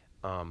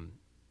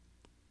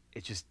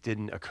 It just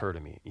didn't occur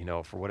to me, you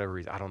know, for whatever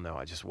reason. I don't know.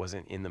 I just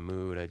wasn't in the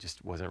mood. I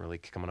just wasn't really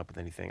coming up with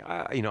anything.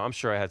 You know, I'm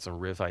sure I had some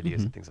riff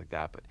ideas and things like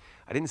that, but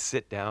I didn't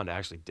sit down to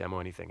actually demo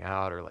anything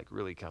out or like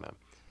really kind of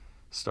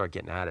start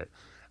getting at it.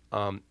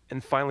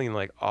 And finally in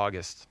like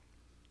August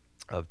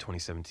of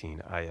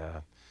 2017,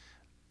 this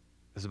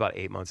was about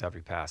 8 months after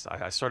he passed.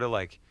 I started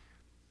like,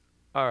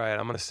 all right,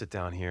 I'm going to sit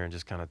down here and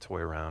just kind of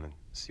toy around and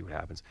see what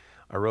happens.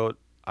 I wrote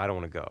I Don't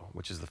Want to Go,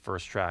 which is the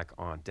first track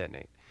on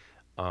Detonate.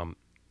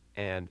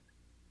 And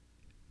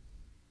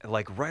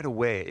like right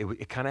away,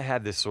 it kind of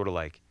had this sort of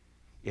like,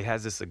 it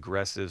has this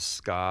aggressive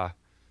ska,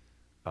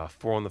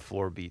 4 on the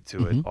floor beat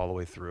to it all the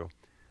way through.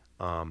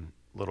 A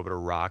little bit of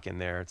rock in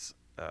there. It's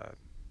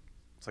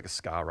like a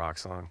ska rock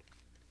song.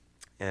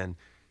 And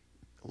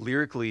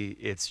lyrically,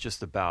 it's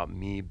just about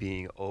me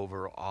being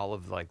over all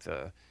of like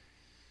the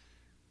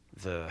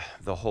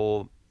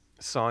whole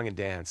song and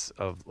dance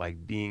of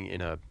like being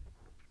in a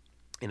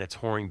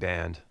touring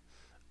band,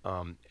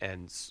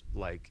 and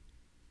like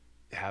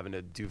having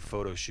to do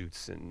photo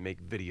shoots and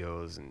make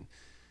videos, and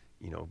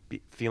you know,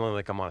 feeling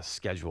like I'm on a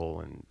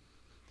schedule, and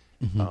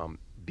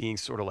being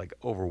sort of like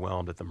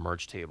overwhelmed at the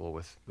merch table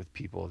with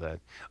people that,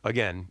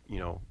 again, you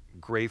know,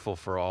 grateful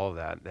for all of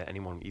that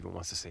anyone even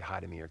wants to say hi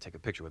to me or take a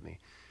picture with me.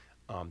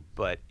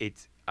 But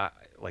it's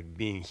like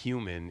being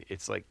human,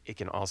 it's like it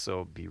can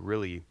also be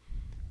really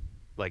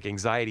like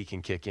anxiety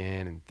can kick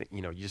in, and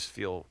you know, you just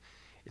feel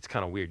it's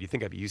kind of weird. You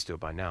think I'd be used to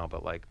it by now,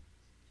 but like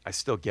I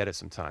still get it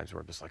sometimes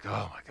where I'm just like,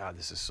 oh my God,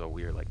 this is so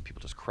weird. Like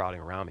people just crowding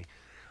around me.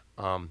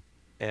 So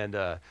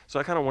I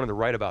kind of wanted to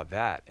write about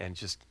that, and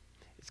just,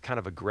 it's kind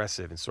of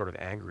aggressive and sort of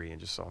angry and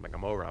just so I'm like,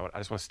 I'm over. I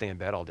just want to stay in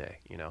bed all day,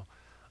 you know?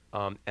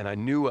 And I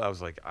knew, I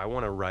was like, I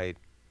want to write,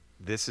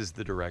 this is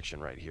the direction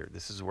right here.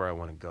 This is where I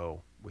want to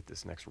go with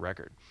this next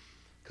record.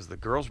 Because the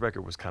Girls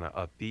record was kind of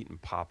upbeat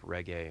and pop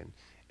reggae,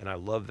 and I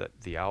loved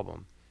the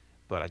album,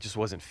 but I just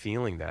wasn't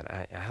feeling that.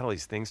 I had all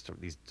these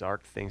these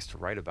dark things to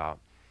write about,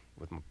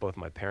 with both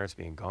my parents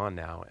being gone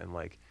now, and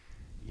like,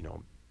 you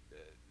know,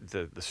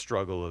 the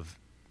struggle of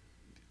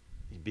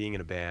being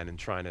in a band and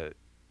trying to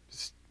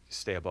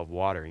stay above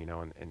water, you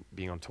know, and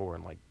being on tour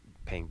and like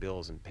paying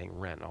bills and paying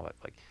rent and all that,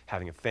 like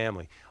having a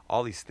family,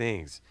 all these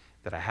things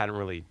that I hadn't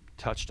really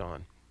touched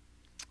on,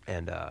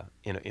 and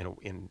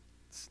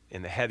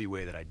in the heavy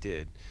way that I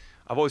did.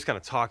 I've always kind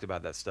of talked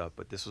about that stuff,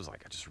 but this was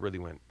like I just really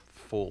went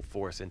full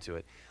force into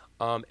it,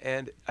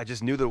 and I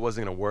just knew that it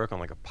wasn't going to work on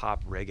like a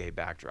pop reggae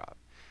backdrop.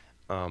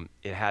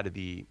 It had to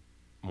be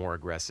more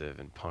aggressive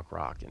and punk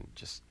rock and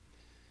just,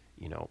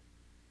 you know,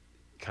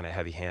 kind of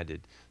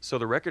heavy-handed. So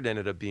the record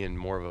ended up being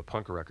more of a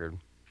punk record,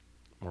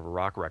 more of a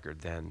rock record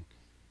than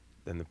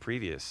the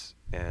previous.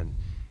 And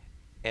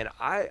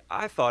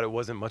I thought it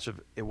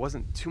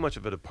wasn't too much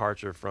of a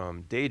departure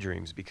from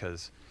Daydreams,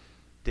 because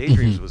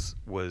Daydreams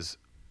was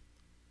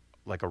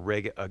like a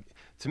reggae.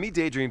 To me,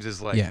 Daydreams is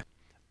like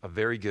a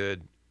very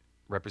good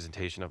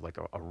representation of like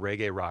a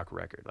reggae rock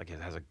record. Like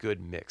it has a good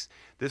mix.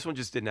 This one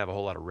just didn't have a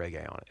whole lot of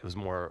reggae on it. It was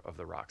more of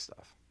the rock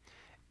stuff.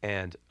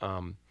 And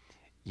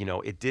you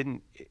know, it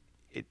didn't.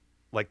 It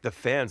like the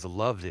fans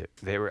loved it.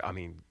 They were, I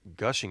mean,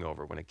 gushing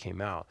over when it came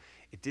out.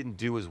 It didn't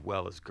do as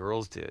well as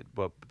Girls did,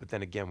 but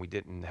then again, we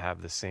didn't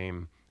have the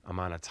same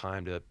amount of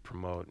time to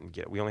promote and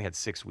get. We only had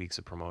 6 weeks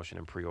of promotion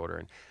and pre-order,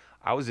 and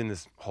I was in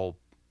this whole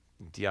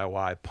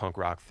DIY punk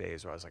rock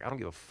phase where I was like, I don't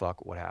give a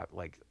fuck what happened.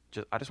 Like,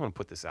 I just want to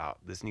put this out.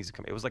 This needs to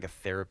come. It was like a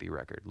therapy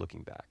record,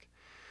 looking back.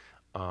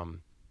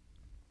 And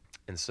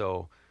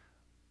so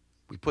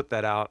we put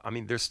that out. I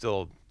mean, there's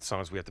still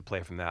songs we have to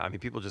play from that. I mean,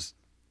 people just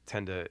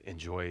tend to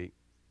enjoy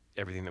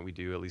everything that we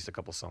do, at least a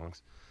couple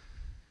songs.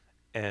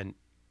 And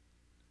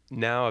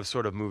now I've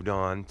sort of moved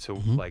on to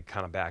like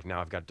kind of back. Now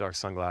I've got Dark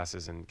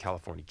Sunglasses and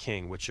California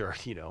King, which are,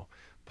 you know,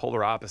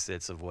 polar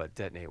opposites of what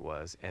Detonate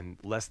was, and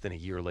less than a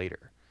year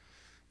later.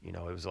 You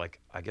know, it was like,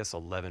 I guess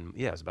it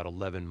was about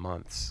 11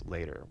 months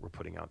later we're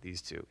putting out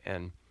these two.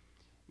 And,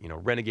 you know,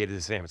 Renegade is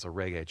the same. It's a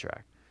reggae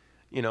track.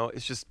 You know,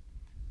 it's just,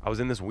 I was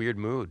in this weird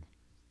mood,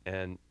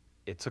 and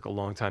it took a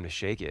long time to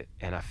shake it.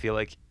 And I feel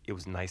like it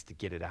was nice to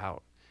get it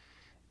out.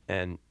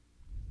 And,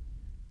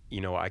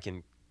 you know, I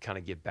can kind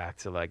of get back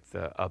to like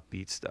the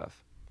upbeat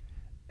stuff.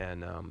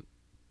 And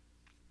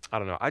I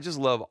don't know. I just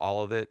love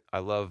all of it. I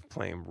love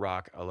playing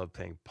rock. I love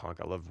playing punk.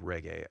 I love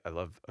reggae. I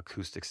love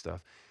acoustic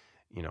stuff.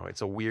 You know,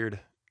 it's a weird,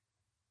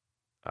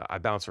 I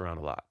bounce around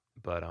a lot,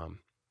 but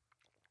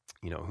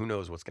you know, who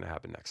knows what's going to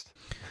happen next.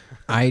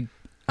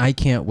 I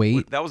can't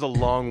wait. That was a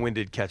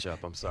long-winded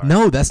catch-up. I'm sorry.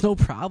 No, that's no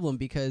problem,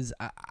 because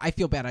I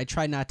feel bad. I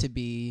try not to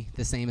be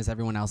the same as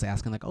everyone else,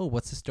 asking like, oh,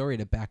 what's the story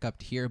to back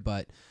up here?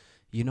 But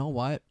you know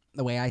what?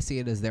 The way I see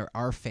it is there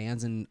are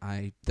fans, and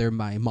they're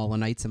my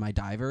Mullinites and my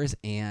divers,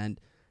 and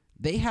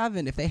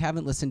if they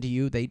haven't listened to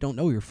you, they don't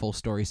know your full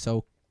story.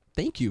 So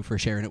thank you for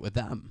sharing it with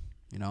them,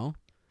 you know?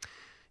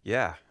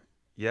 Yeah,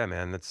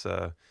 man. That's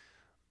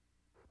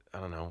I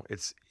don't know.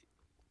 It's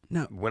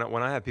no.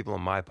 When I have people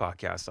on my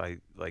podcast, I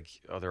like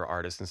other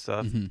artists and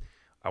stuff.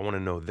 I want to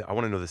know. I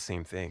want to know the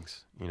same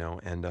things, you know.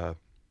 And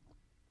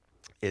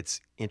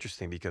it's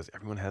interesting because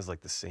everyone has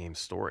like the same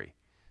story.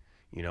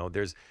 You know,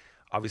 there's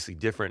obviously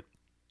different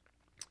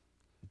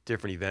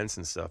events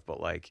and stuff, but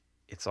like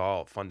it's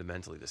all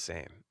fundamentally the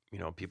same. You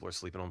know, people are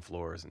sleeping on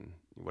floors and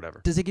whatever.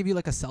 Does it give you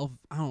like a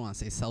I don't want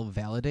to say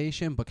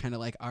self-validation, but kind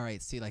of like, all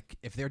right, see, like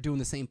if they're doing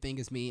the same thing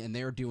as me and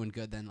they're doing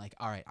good, then like,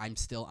 all right, I'm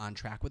still on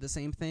track with the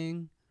same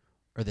thing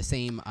or the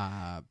same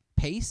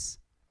pace?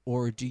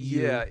 Or do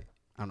you, I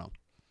don't know.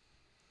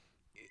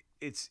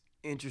 It's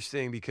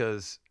interesting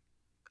because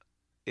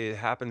it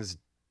happens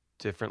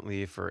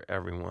differently for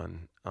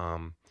everyone.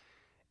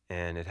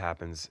 And it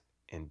happens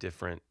in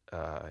different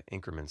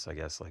increments, I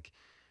guess, like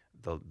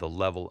the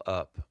level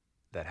up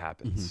that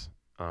happens.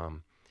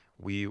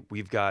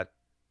 We've got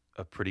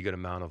a pretty good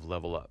amount of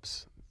level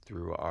ups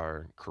through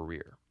our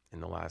career in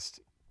the last,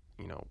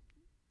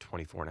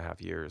 24 and a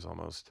half years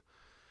almost.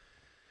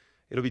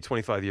 It'll be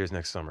 25 years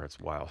next summer. It's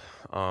wild.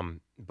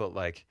 But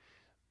like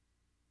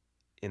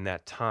in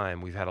that time,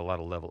 we've had a lot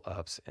of level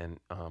ups, and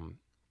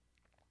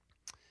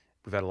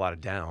we've had a lot of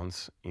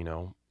downs,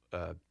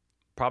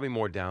 probably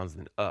more downs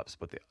than ups,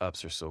 but the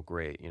ups are so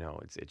great,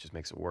 it just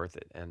makes it worth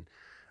it. And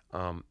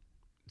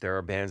there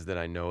are bands that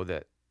I know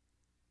that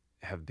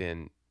have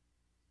been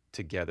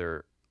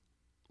together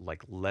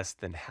like less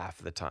than half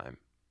the time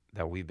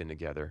that we've been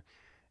together,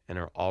 and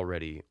are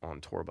already on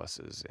tour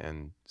buses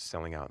and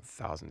selling out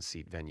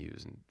 1,000-seat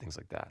venues and things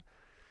like that.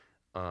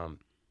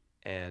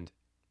 And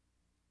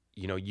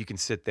you can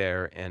sit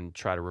there and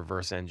try to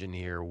reverse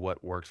engineer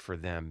what worked for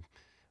them.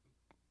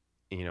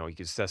 You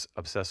can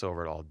obsess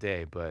over it all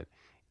day, but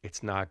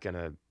it's not going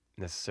to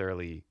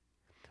necessarily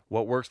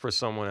what works for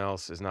someone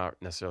else is not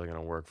necessarily going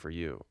to work for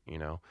you, you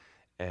know,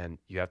 and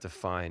you have to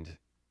find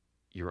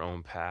your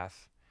own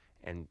path.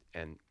 And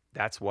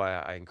that's why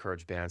I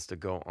encourage bands to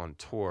go on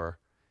tour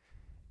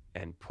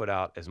and put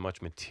out as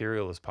much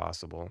material as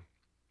possible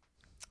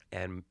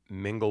and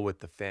mingle with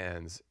the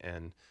fans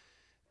and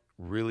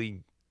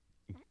really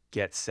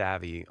get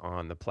savvy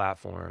on the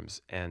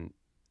platforms and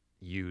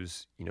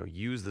use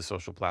the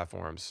social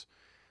platforms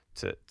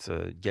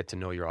to get to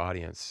know your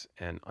audience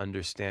and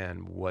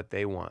understand what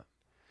they want.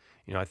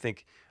 I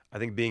think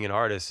being an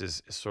artist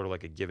is sort of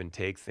like a give and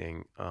take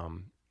thing.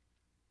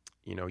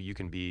 You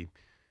can be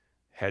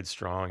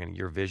headstrong and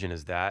your vision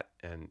is that,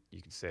 and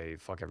you can say,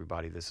 fuck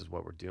everybody, this is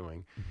what we're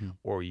doing.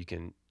 Or you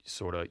can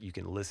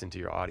listen to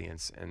your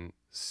audience and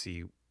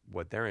see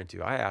what they're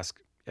into. I ask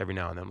every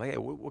now and then, I'm like, hey,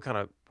 what kind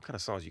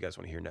of songs you guys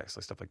want to hear next?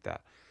 Like stuff like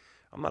that.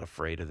 I'm not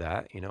afraid of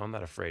that. I'm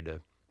not afraid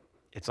to,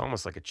 it's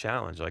almost like a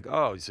challenge. Like,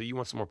 oh, so you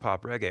want some more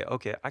pop reggae?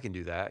 Okay, I can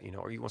do that.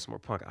 Or you want some more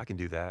punk? I can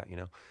do that.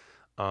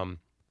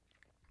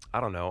 I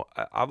don't know.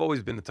 I've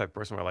always been the type of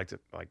person where I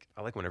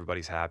like when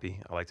everybody's happy.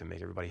 I like to make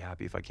everybody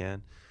happy if I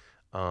can.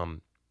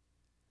 And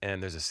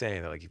there's a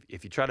saying that like,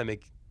 if you try to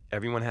make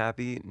everyone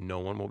happy, no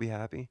one will be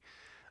happy.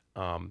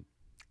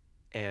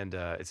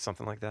 It's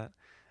something like that.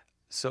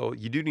 So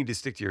you do need to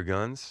stick to your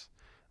guns,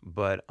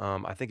 but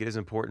I think it is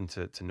important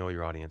to know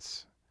your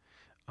audience.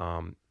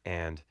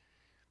 And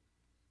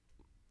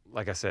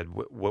like I said,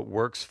 what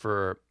works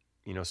for,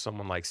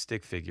 someone like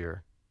Stick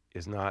Figure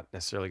is not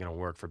necessarily going to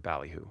work for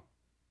Ballyhoo,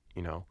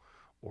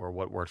 or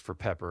what works for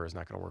Pepper is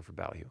not going to work for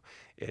Ballyhoo.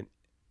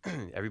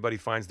 Everybody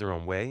finds their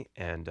own way.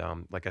 And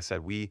like I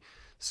said, we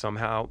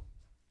somehow,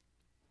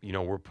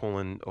 we're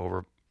pulling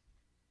over,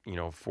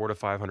 400 to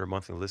 500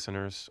 monthly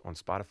listeners on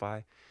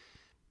Spotify.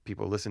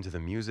 People listen to the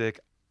music.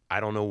 I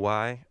don't know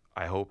why.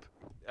 I hope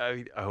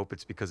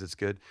it's because it's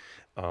good.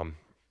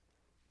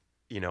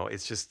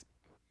 It's just,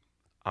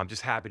 I'm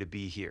just happy to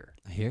be here.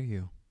 I hear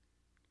you.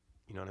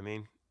 You know what I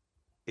mean?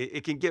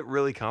 It can get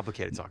really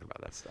complicated talking about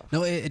that stuff.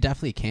 No, it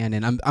definitely can.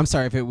 And I'm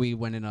sorry if we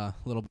went in a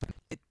little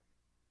bit.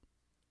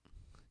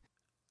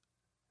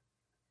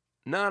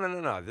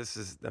 No. This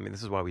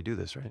is why we do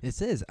this, right?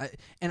 This is. I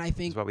think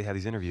this is why we have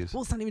these interviews.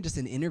 Well, it's not even just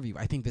an interview.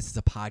 I think this is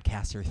a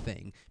podcaster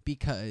thing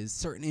because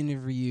certain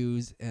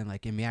interviews and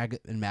like in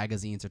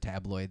magazines or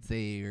tabloids,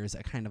 there's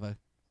a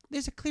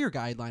clear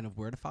guideline of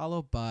where to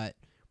follow, but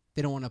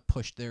they don't want to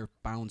push their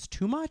bounds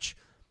too much.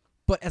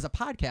 But as a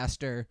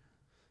podcaster,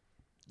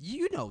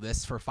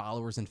 this for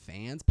followers and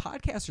fans,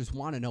 podcasters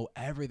want to know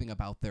everything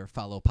about their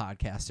fellow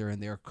podcaster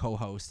and their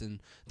co-host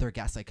and their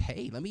guests. Like,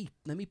 hey, let me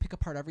pick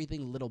apart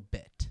everything a little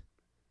bit.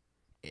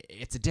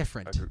 It's a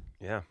different,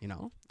 yeah.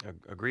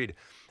 Agreed.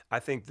 I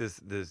think this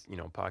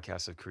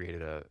podcasts have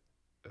created a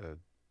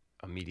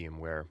medium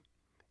where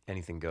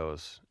anything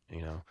goes.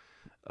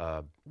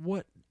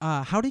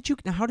 How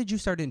did you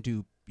start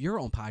into your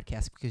own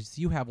podcast? Because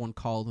you have one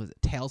called, was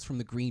it Tales from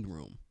the Green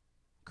Room,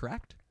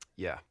 correct?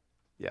 Yeah.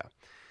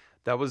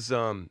 That was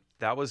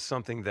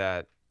something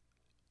that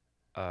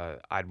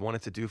I'd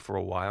wanted to do for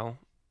a while,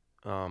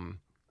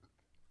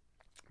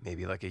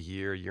 maybe like a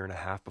year and a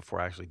half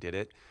before I actually did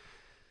it.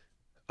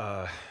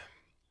 I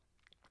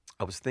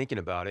was thinking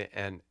about it,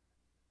 and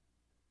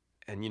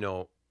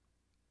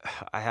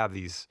I have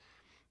these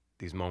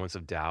moments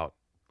of doubt.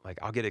 Like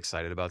I'll get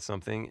excited about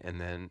something, and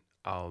then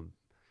I'll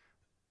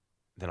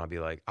be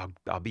like,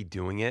 I'll be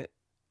doing it,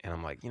 and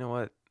I'm like, you know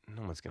what?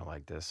 No one's gonna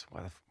like this.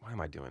 Why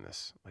am I doing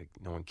this? Like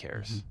no one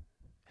cares. Mm-hmm.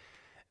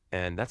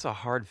 And that's a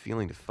hard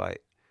feeling to fight.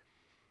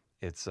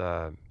 It's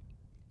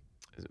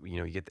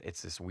you get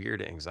it's this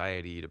weird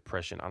anxiety,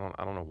 depression. I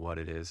don't know what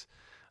it is.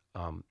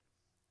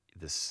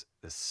 This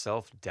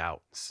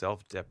self-doubt,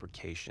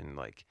 self-deprecation,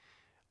 like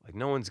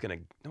no one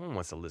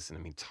wants to listen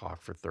to me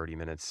talk for 30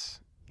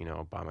 minutes,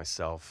 by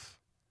myself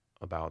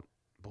about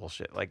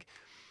bullshit. Like,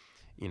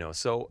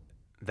 so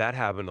that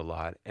happened a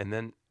lot. And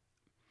then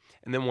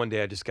one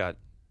day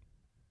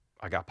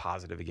I got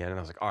positive again, and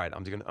I was like, all right,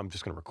 I'm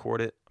just gonna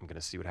record it. I'm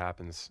gonna see what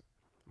happens.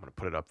 I'm gonna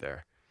put it up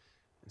there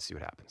and see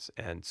what happens.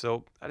 And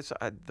so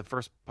the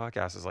first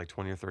podcast is like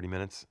 20 or 30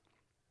 minutes,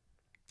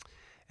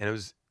 and it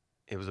was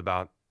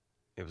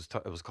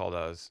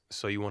called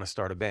So You Want to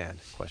Start a Band? ?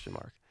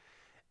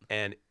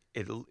 And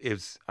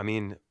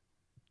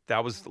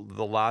that was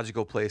the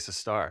logical place to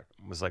start.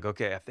 It was like,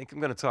 okay, I think I'm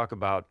gonna talk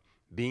about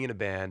being in a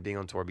band, being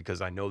on tour,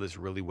 because I know this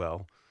really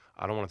well.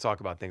 I don't want to talk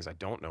about things I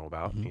don't know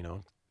about.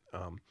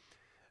 Mm-hmm.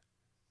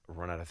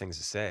 Run out of things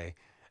to say.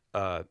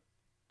 So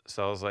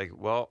I was like,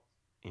 well,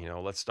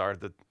 let's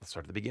start at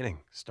the beginning,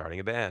 starting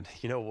a band.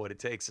 What it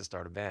takes to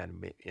start a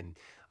band. And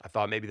I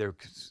thought maybe there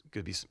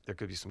could be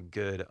some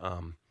good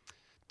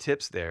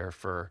tips there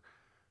for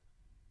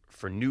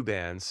new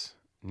bands,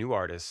 new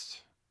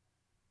artists,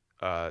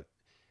 that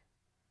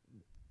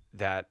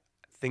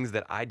things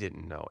that I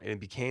didn't know. And it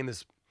became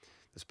this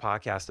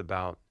podcast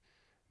about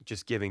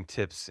just giving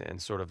tips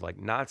and sort of like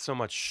not so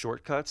much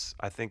shortcuts.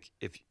 I think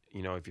if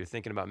you're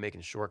thinking about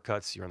making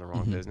shortcuts, you're in the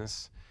wrong mm-hmm.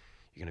 business.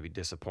 You're going to be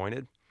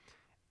disappointed.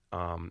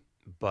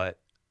 But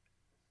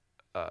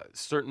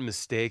certain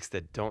mistakes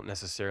that don't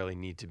necessarily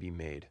need to be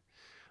made.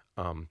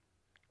 Um,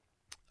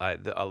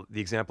 the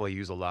example I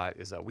use a lot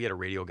is we had a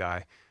radio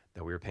guy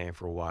that we were paying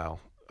for a while,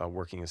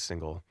 working a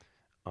single.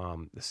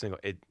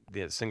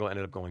 The single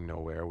ended up going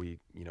nowhere. We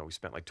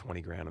spent like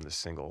 20 grand on this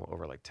single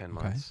over like 10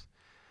 Okay. months.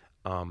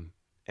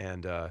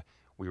 And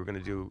we were going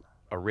to do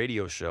a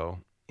radio show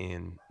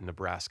in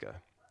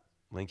Nebraska,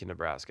 Lincoln,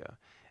 Nebraska.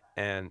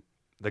 And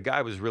the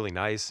guy was really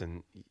nice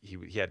and he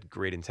had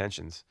great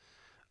intentions.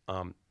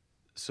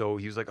 So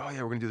he was like, oh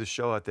yeah, we're going to do this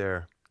show out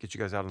there, get you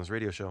guys out on this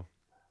radio show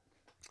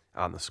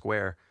out in the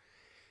square.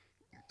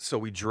 So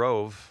we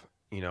drove,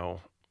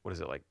 what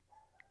is it, like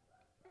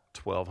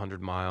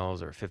 1,200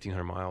 miles or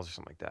 1,500 miles or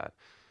something like that,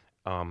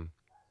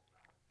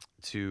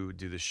 to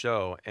do the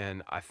show.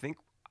 And I think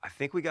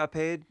we got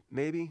paid,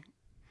 maybe,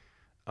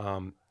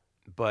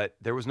 but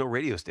there was no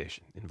radio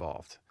station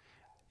involved,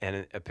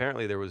 and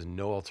apparently there was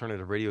no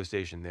alternative radio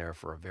station there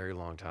for a very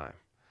long time.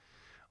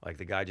 Like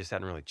the guy just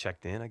hadn't really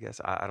checked in, I guess.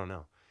 I don't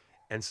know.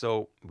 And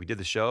so we did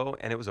the show,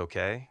 and it was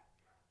okay,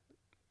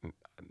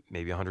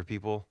 maybe 100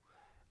 people,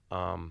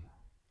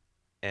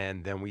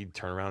 and then we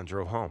turned around and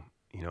drove home.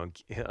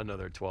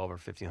 Another 12 or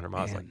 1,500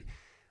 miles. Man.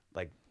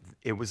 Like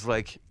it was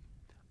like,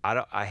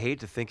 I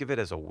hate to think of it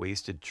as a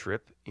wasted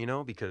trip,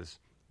 because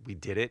we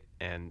did it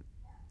and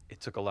it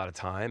took a lot of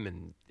time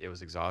and it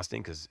was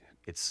exhausting because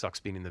it sucks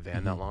being in the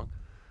van that long.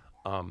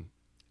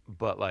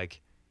 But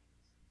like,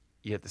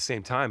 at the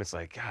same time, it's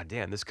like, God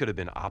damn, this could have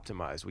been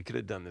optimized. We could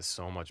have done this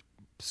so much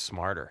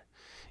smarter.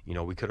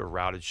 We could have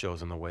routed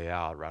shows on the way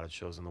out, routed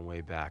shows on the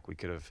way back. We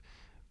could have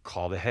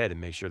called ahead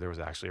and made sure there was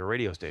actually a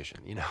radio station,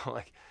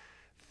 like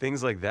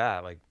things like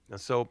that. Like,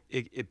 so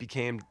it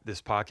became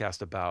this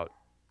podcast about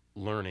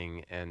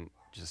learning and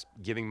just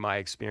giving my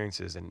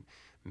experiences, and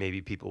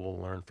maybe people will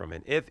learn from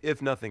it.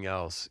 If nothing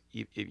else,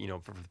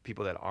 for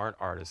people that aren't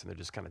artists and they're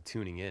just kind of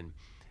tuning in,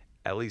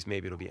 at least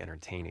maybe it'll be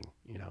entertaining,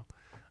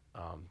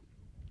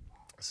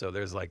 So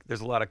there's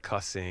a lot of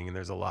cussing and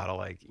there's a lot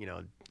of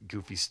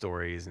goofy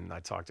stories, and I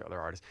talk to other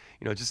artists,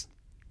 just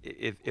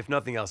if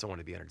nothing else, I want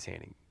to be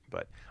entertaining.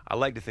 But I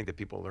like to think that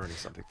people are learning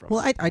something from it.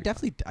 Well, I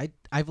definitely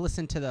I've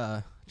listened to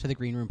the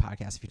Green Room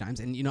podcast a few times,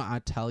 and I'll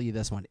tell you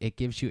this one, it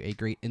gives you a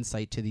great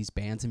insight to these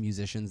bands and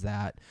musicians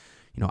that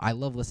I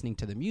love listening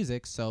to the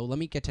music, so let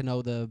me get to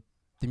know the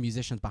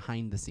musicians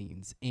behind the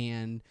scenes,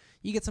 and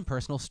you get some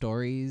personal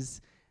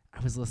stories.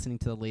 I was listening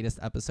to the latest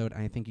episode,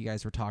 and I think you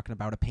guys were talking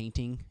about a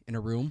painting in a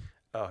room.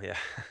 Oh yeah.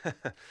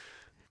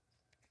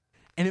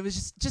 And it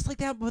was just like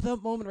that, with a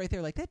moment right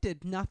there, like that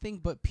did nothing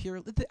but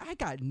pure. I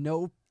got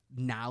no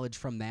knowledge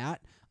from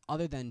that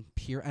other than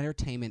pure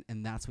entertainment,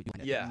 and that's what you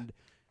wanted. Yeah.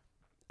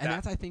 And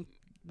that's, I think,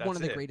 one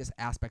of the it. greatest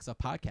aspects of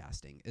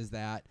podcasting is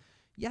that,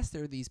 yes,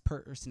 there are these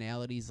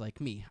personalities like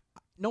me.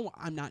 No,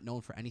 I'm not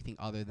known for anything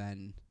other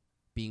than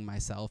being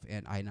myself,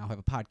 and I now have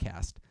a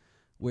podcast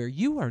where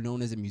you are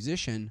known as a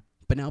musician,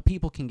 but now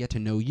people can get to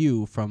know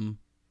you from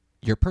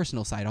your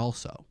personal side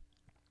also.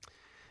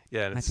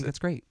 Yeah, and I think that's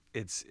great.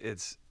 It's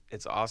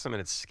awesome,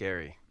 and it's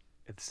scary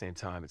at the same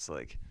time. It's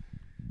like,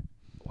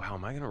 wow,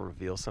 am I going to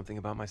reveal something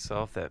about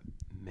myself that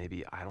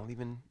maybe I don't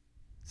even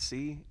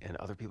see, and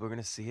other people are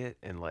going to see it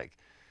and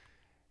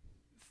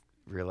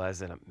realize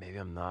that maybe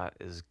I'm not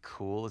as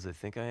cool as I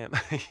think I am?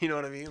 You know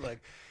what I mean?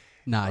 Like,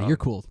 nah, you're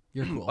cool.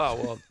 You're cool. Oh,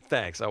 well,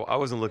 thanks. I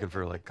wasn't looking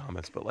for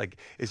comments, but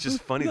it's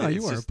just funny No, that you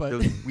it's were, just but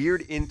those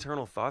weird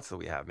internal thoughts that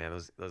we have, man.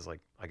 Those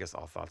I guess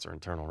all thoughts are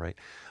internal, right?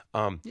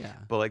 Yeah.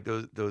 But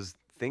those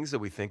things that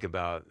we think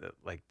about,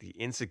 like the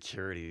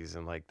insecurities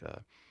and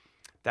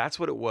that's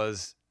what it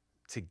was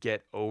to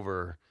get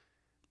over,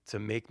 to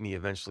make me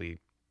eventually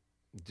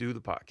do the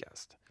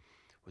podcast,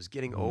 was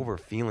getting over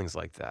feelings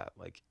like that.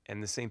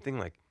 And the same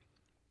thing,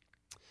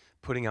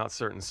 putting out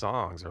certain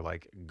songs, or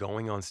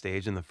going on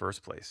stage in the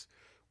first place,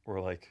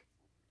 or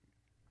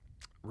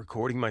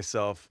recording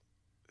myself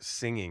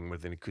singing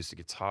with an acoustic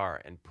guitar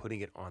and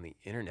putting it on the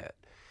internet.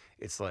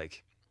 It's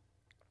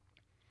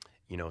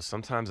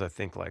sometimes I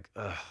think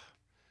ugh,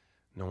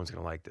 no one's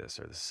gonna like this,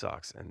 or this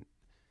sucks. And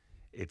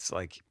it's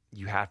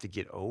you have to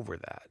get over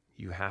that.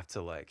 You have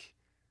to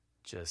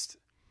just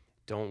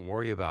don't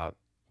worry about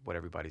what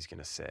everybody's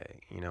gonna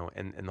say,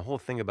 and the whole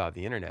thing about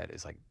the internet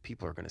is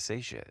people are gonna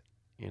say shit.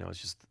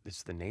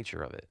 It's the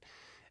nature of it,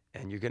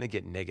 and you're gonna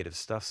get negative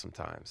stuff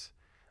sometimes.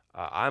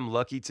 I'm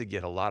lucky to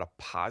get a lot of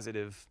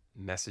positive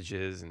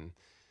messages and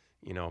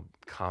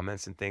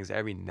comments and things.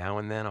 Every now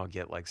and then I'll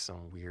get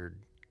some weird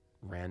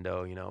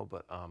rando,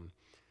 but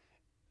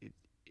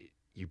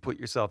you put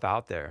yourself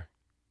out there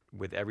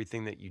with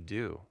everything that you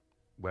do,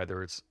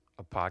 whether it's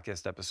a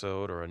podcast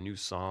episode or a new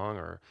song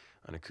or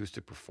an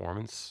acoustic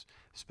performance,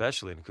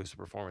 especially an acoustic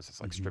performance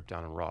that's stripped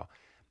down and raw,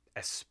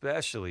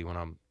 especially when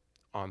I'm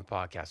on the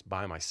podcast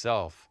by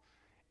myself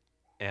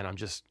and I'm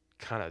just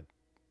kind of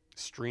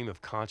stream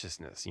of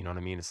consciousness. You know what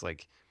I mean? It's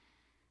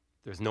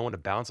there's no one to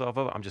bounce off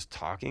of. I'm just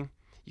talking.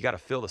 You got to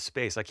fill the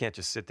space. I can't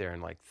just sit there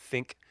and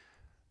think,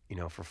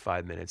 for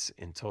 5 minutes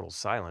in total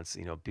silence.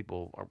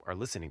 People are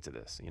listening to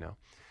this,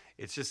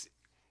 it's just,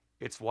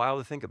 it's wild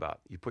to think about.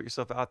 You put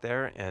yourself out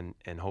there,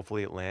 and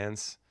hopefully it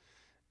lands,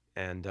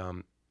 and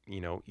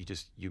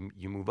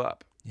you move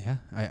up. Yeah,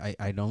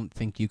 I don't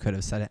think you could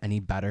have said it any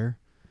better.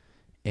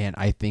 And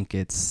I think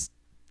it's,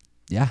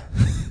 yeah,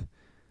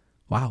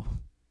 wow.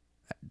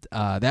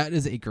 That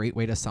is a great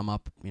way to sum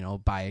up,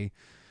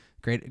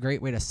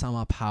 great way to sum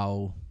up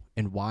how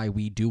and why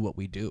we do what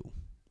we do.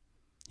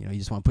 You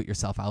just want to put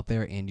yourself out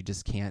there, and you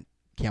just can't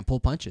pull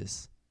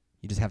punches.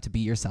 You just have to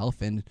be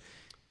yourself, and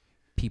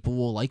people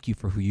will like you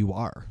for who you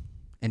are.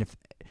 And if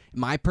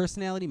my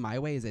personality, my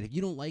way is that if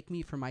you don't like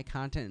me for my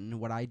content and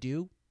what I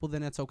do, well,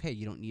 then that's okay.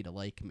 You don't need to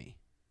like me.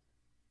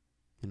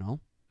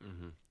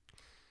 Mm-hmm.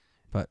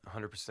 But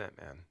 100%,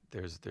 man.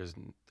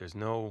 There's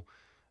no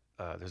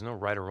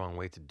right or wrong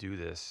way to do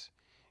this.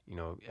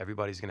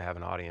 Everybody's gonna have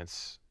an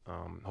audience.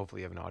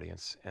 Hopefully, you have an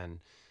audience, and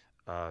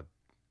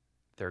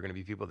there are gonna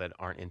be people that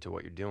aren't into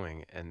what you're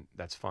doing, and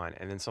that's fine.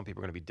 And then some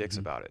people are gonna be dicks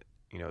about it.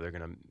 They're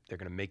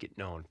gonna make it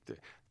known.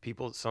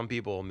 Some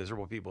people,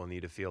 miserable people,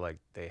 need to feel like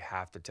they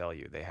have to tell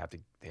you. They have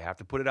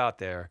to put it out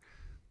there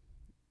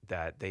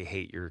that they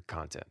hate your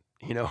content,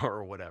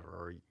 or whatever,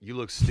 or you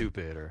look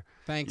stupid, or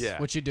thanks. Yeah,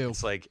 what you do.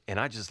 It's like, and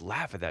I just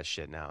laugh at that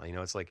shit now.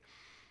 It's like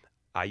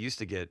I used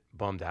to get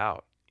bummed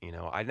out.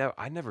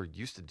 I never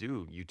used to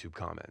do YouTube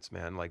comments,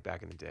 man, like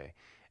back in the day,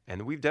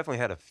 and we've definitely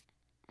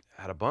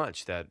had a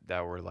bunch that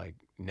were like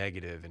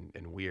negative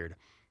and weird.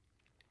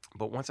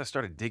 But once I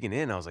started digging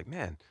in, I was like,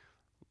 man,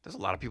 there's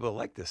a lot of people that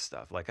like this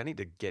stuff. Like, I need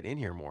to get in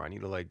here more. I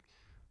need to like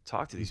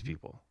talk to these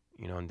people,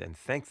 and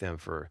thank them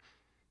for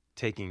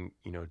taking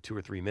 2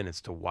 or 3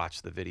 minutes to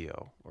watch the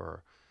video,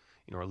 or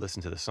or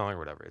listen to the song or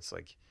whatever. It's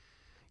like,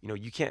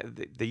 you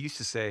can't. They used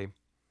to say,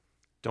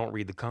 don't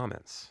read the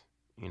comments,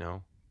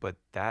 but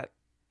that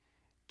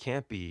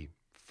can't be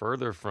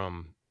further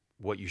from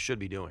what you should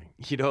be doing.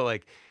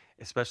 Like,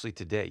 especially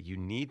today, you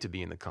need to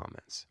be in the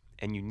comments,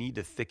 and you need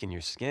to thicken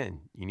your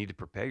skin. You need to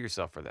prepare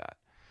yourself for that.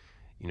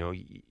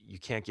 You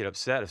can't get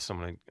upset if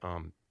someone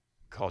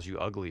calls you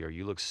ugly, or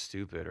you look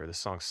stupid, or the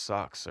song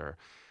sucks, or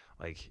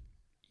like,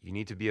 you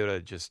need to be able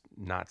to just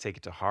not take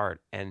it to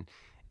heart and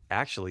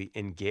actually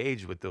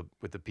engage with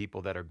the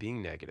people that are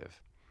being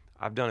negative.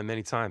 I've done it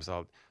many times.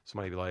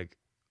 Somebody be like,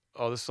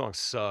 oh, this song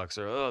sucks,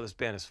 or oh, this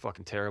band is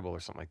fucking terrible, or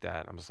something like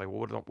that. I'm just like,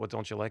 well, what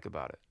don't you like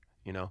about it?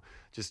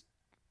 Just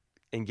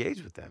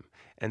engage with them.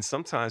 And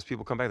sometimes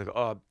people come back and go,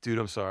 oh, dude,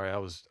 I'm sorry, I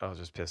was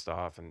just pissed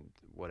off and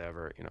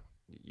whatever.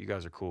 You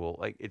guys are cool.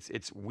 Like,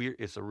 it's weird.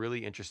 It's a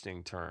really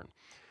interesting turn.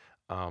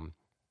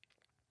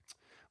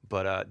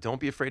 But don't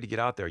be afraid to get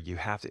out there. You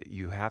have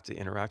to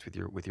interact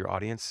with your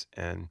audience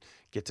and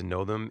get to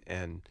know them,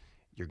 and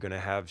you're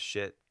gonna have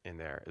shit in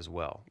there as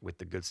well with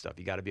the good stuff.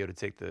 You got to be able to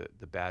take the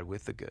bad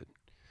with the good.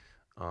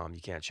 You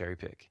can't cherry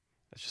pick.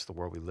 That's just the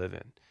world we live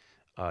in.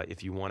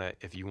 If you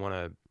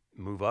wanna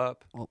move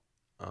up,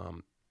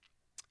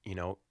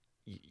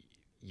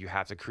 you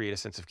have to create a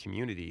sense of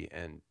community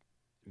and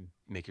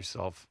make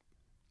yourself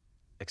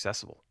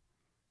accessible.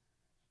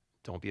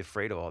 Don't be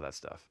afraid of all that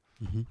stuff.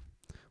 Mm-hmm.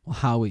 Well,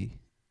 Howie,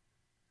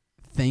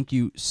 thank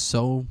you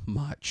so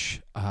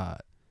much.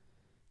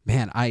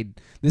 Man,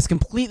 this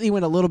completely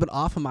went a little bit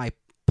off of my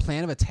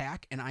plan of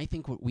attack, and I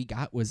think what we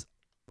got was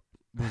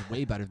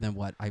way better than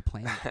what I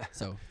planned.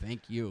 So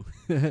thank you.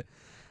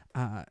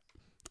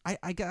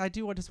 I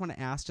do just want to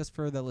ask, just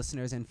for the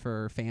listeners and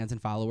for fans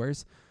and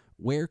followers,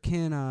 where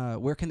can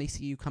they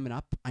see you coming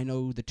up? I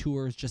know the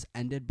tour's just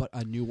ended, but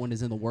a new one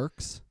is in the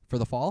works for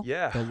the fall.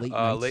 Yeah, the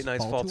Late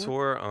Nights Fall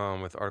Tour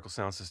with Article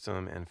Sound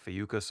System and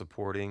Fayuca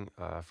supporting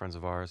friends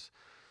of ours.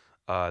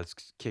 It's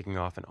kicking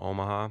off in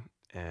Omaha,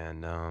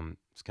 and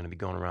it's going to be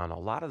going around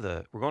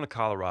we're going to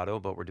Colorado,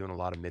 but we're doing a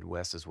lot of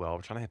Midwest as well.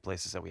 We're trying to hit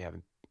places that we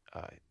haven't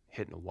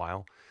hit in a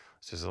while.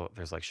 So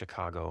there's like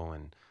Chicago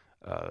and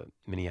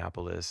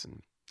Minneapolis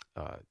and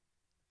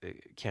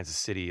Kansas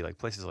City, like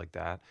places like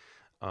that.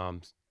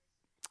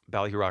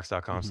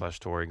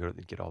 BallyhooRocks.com/tour. You go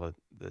to get all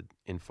the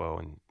info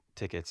and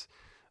tickets.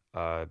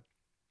 Our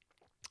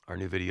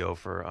new video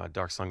for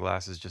Dark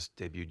Sunglasses just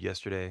debuted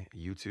yesterday,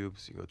 YouTube,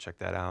 so you go check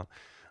that out.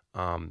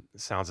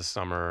 Sounds of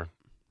Summer,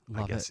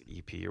 Love I guess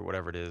it. EP or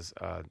whatever it is.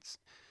 It's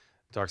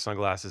Dark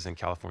Sunglasses and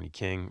California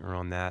King are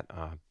on that.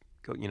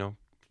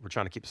 We're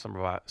trying to keep summer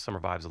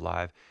vibes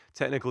alive.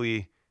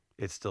 Technically,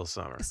 it's still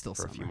summer. It's still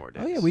for summer. a few more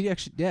days. Oh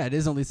yeah, it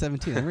is only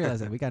 17. I didn't realize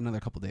that. We got another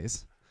couple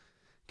days.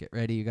 Get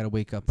ready. You got to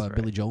wake up That's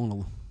Billy right. Joel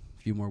in a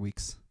few more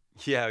weeks.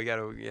 Yeah,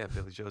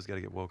 Billy Joe's got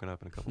to get woken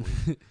up in a couple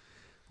weeks.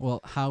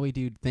 Well, Howie,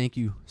 dude, thank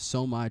you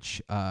so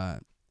much. I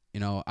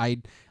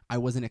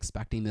wasn't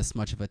expecting this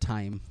much of a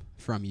time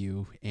from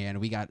you, and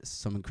we got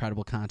some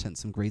incredible content,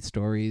 some great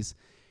stories,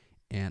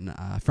 and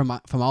from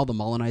all the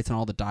Mullinites and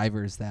all the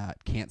divers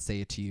that can't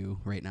say it to you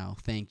right now,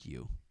 thank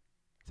you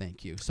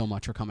so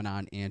much for coming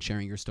on and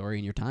sharing your story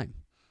and your time.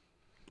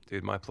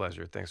 Dude, my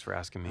pleasure. Thanks for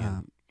asking me.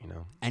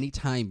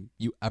 Anytime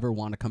you ever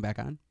want to come back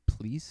on,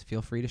 please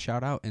feel free to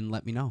shout out and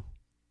let me know.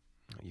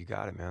 You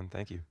got it, man.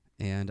 Thank you.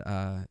 And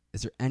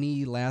is there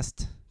any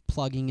last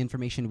plugging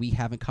information we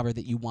haven't covered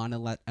that you want to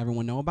let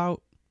everyone know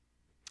about?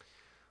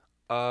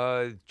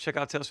 Check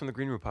out Tales from the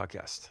Green Room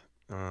podcast.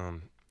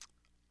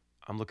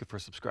 I'm looking for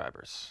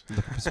subscribers.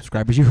 Looking for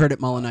subscribers. You heard it,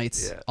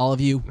 Mullinites. Yeah. All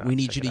of you, No, we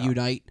need check you to it out.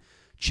 unite.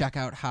 Check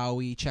out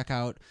Howie. Check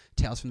out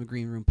Tales from the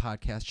Green Room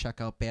podcast. Check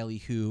out Bailey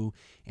Who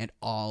and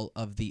all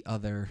of the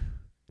other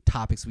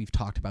topics we've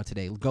talked about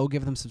today. Go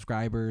give them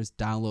subscribers,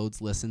 downloads,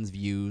 listens,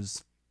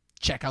 views.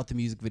 Check out the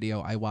music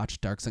video. I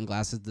watched Dark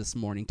Sunglasses this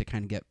morning to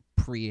kind of get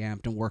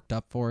preamped and worked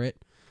up for it.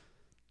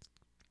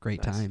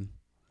 Great Nice. time.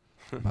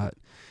 But,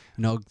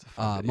 you know, It's a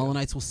fun video.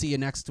 Mullinites, we'll see you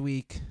next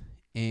week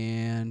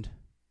and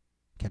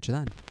catch you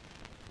then.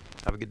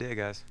 Have a good day,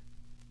 guys.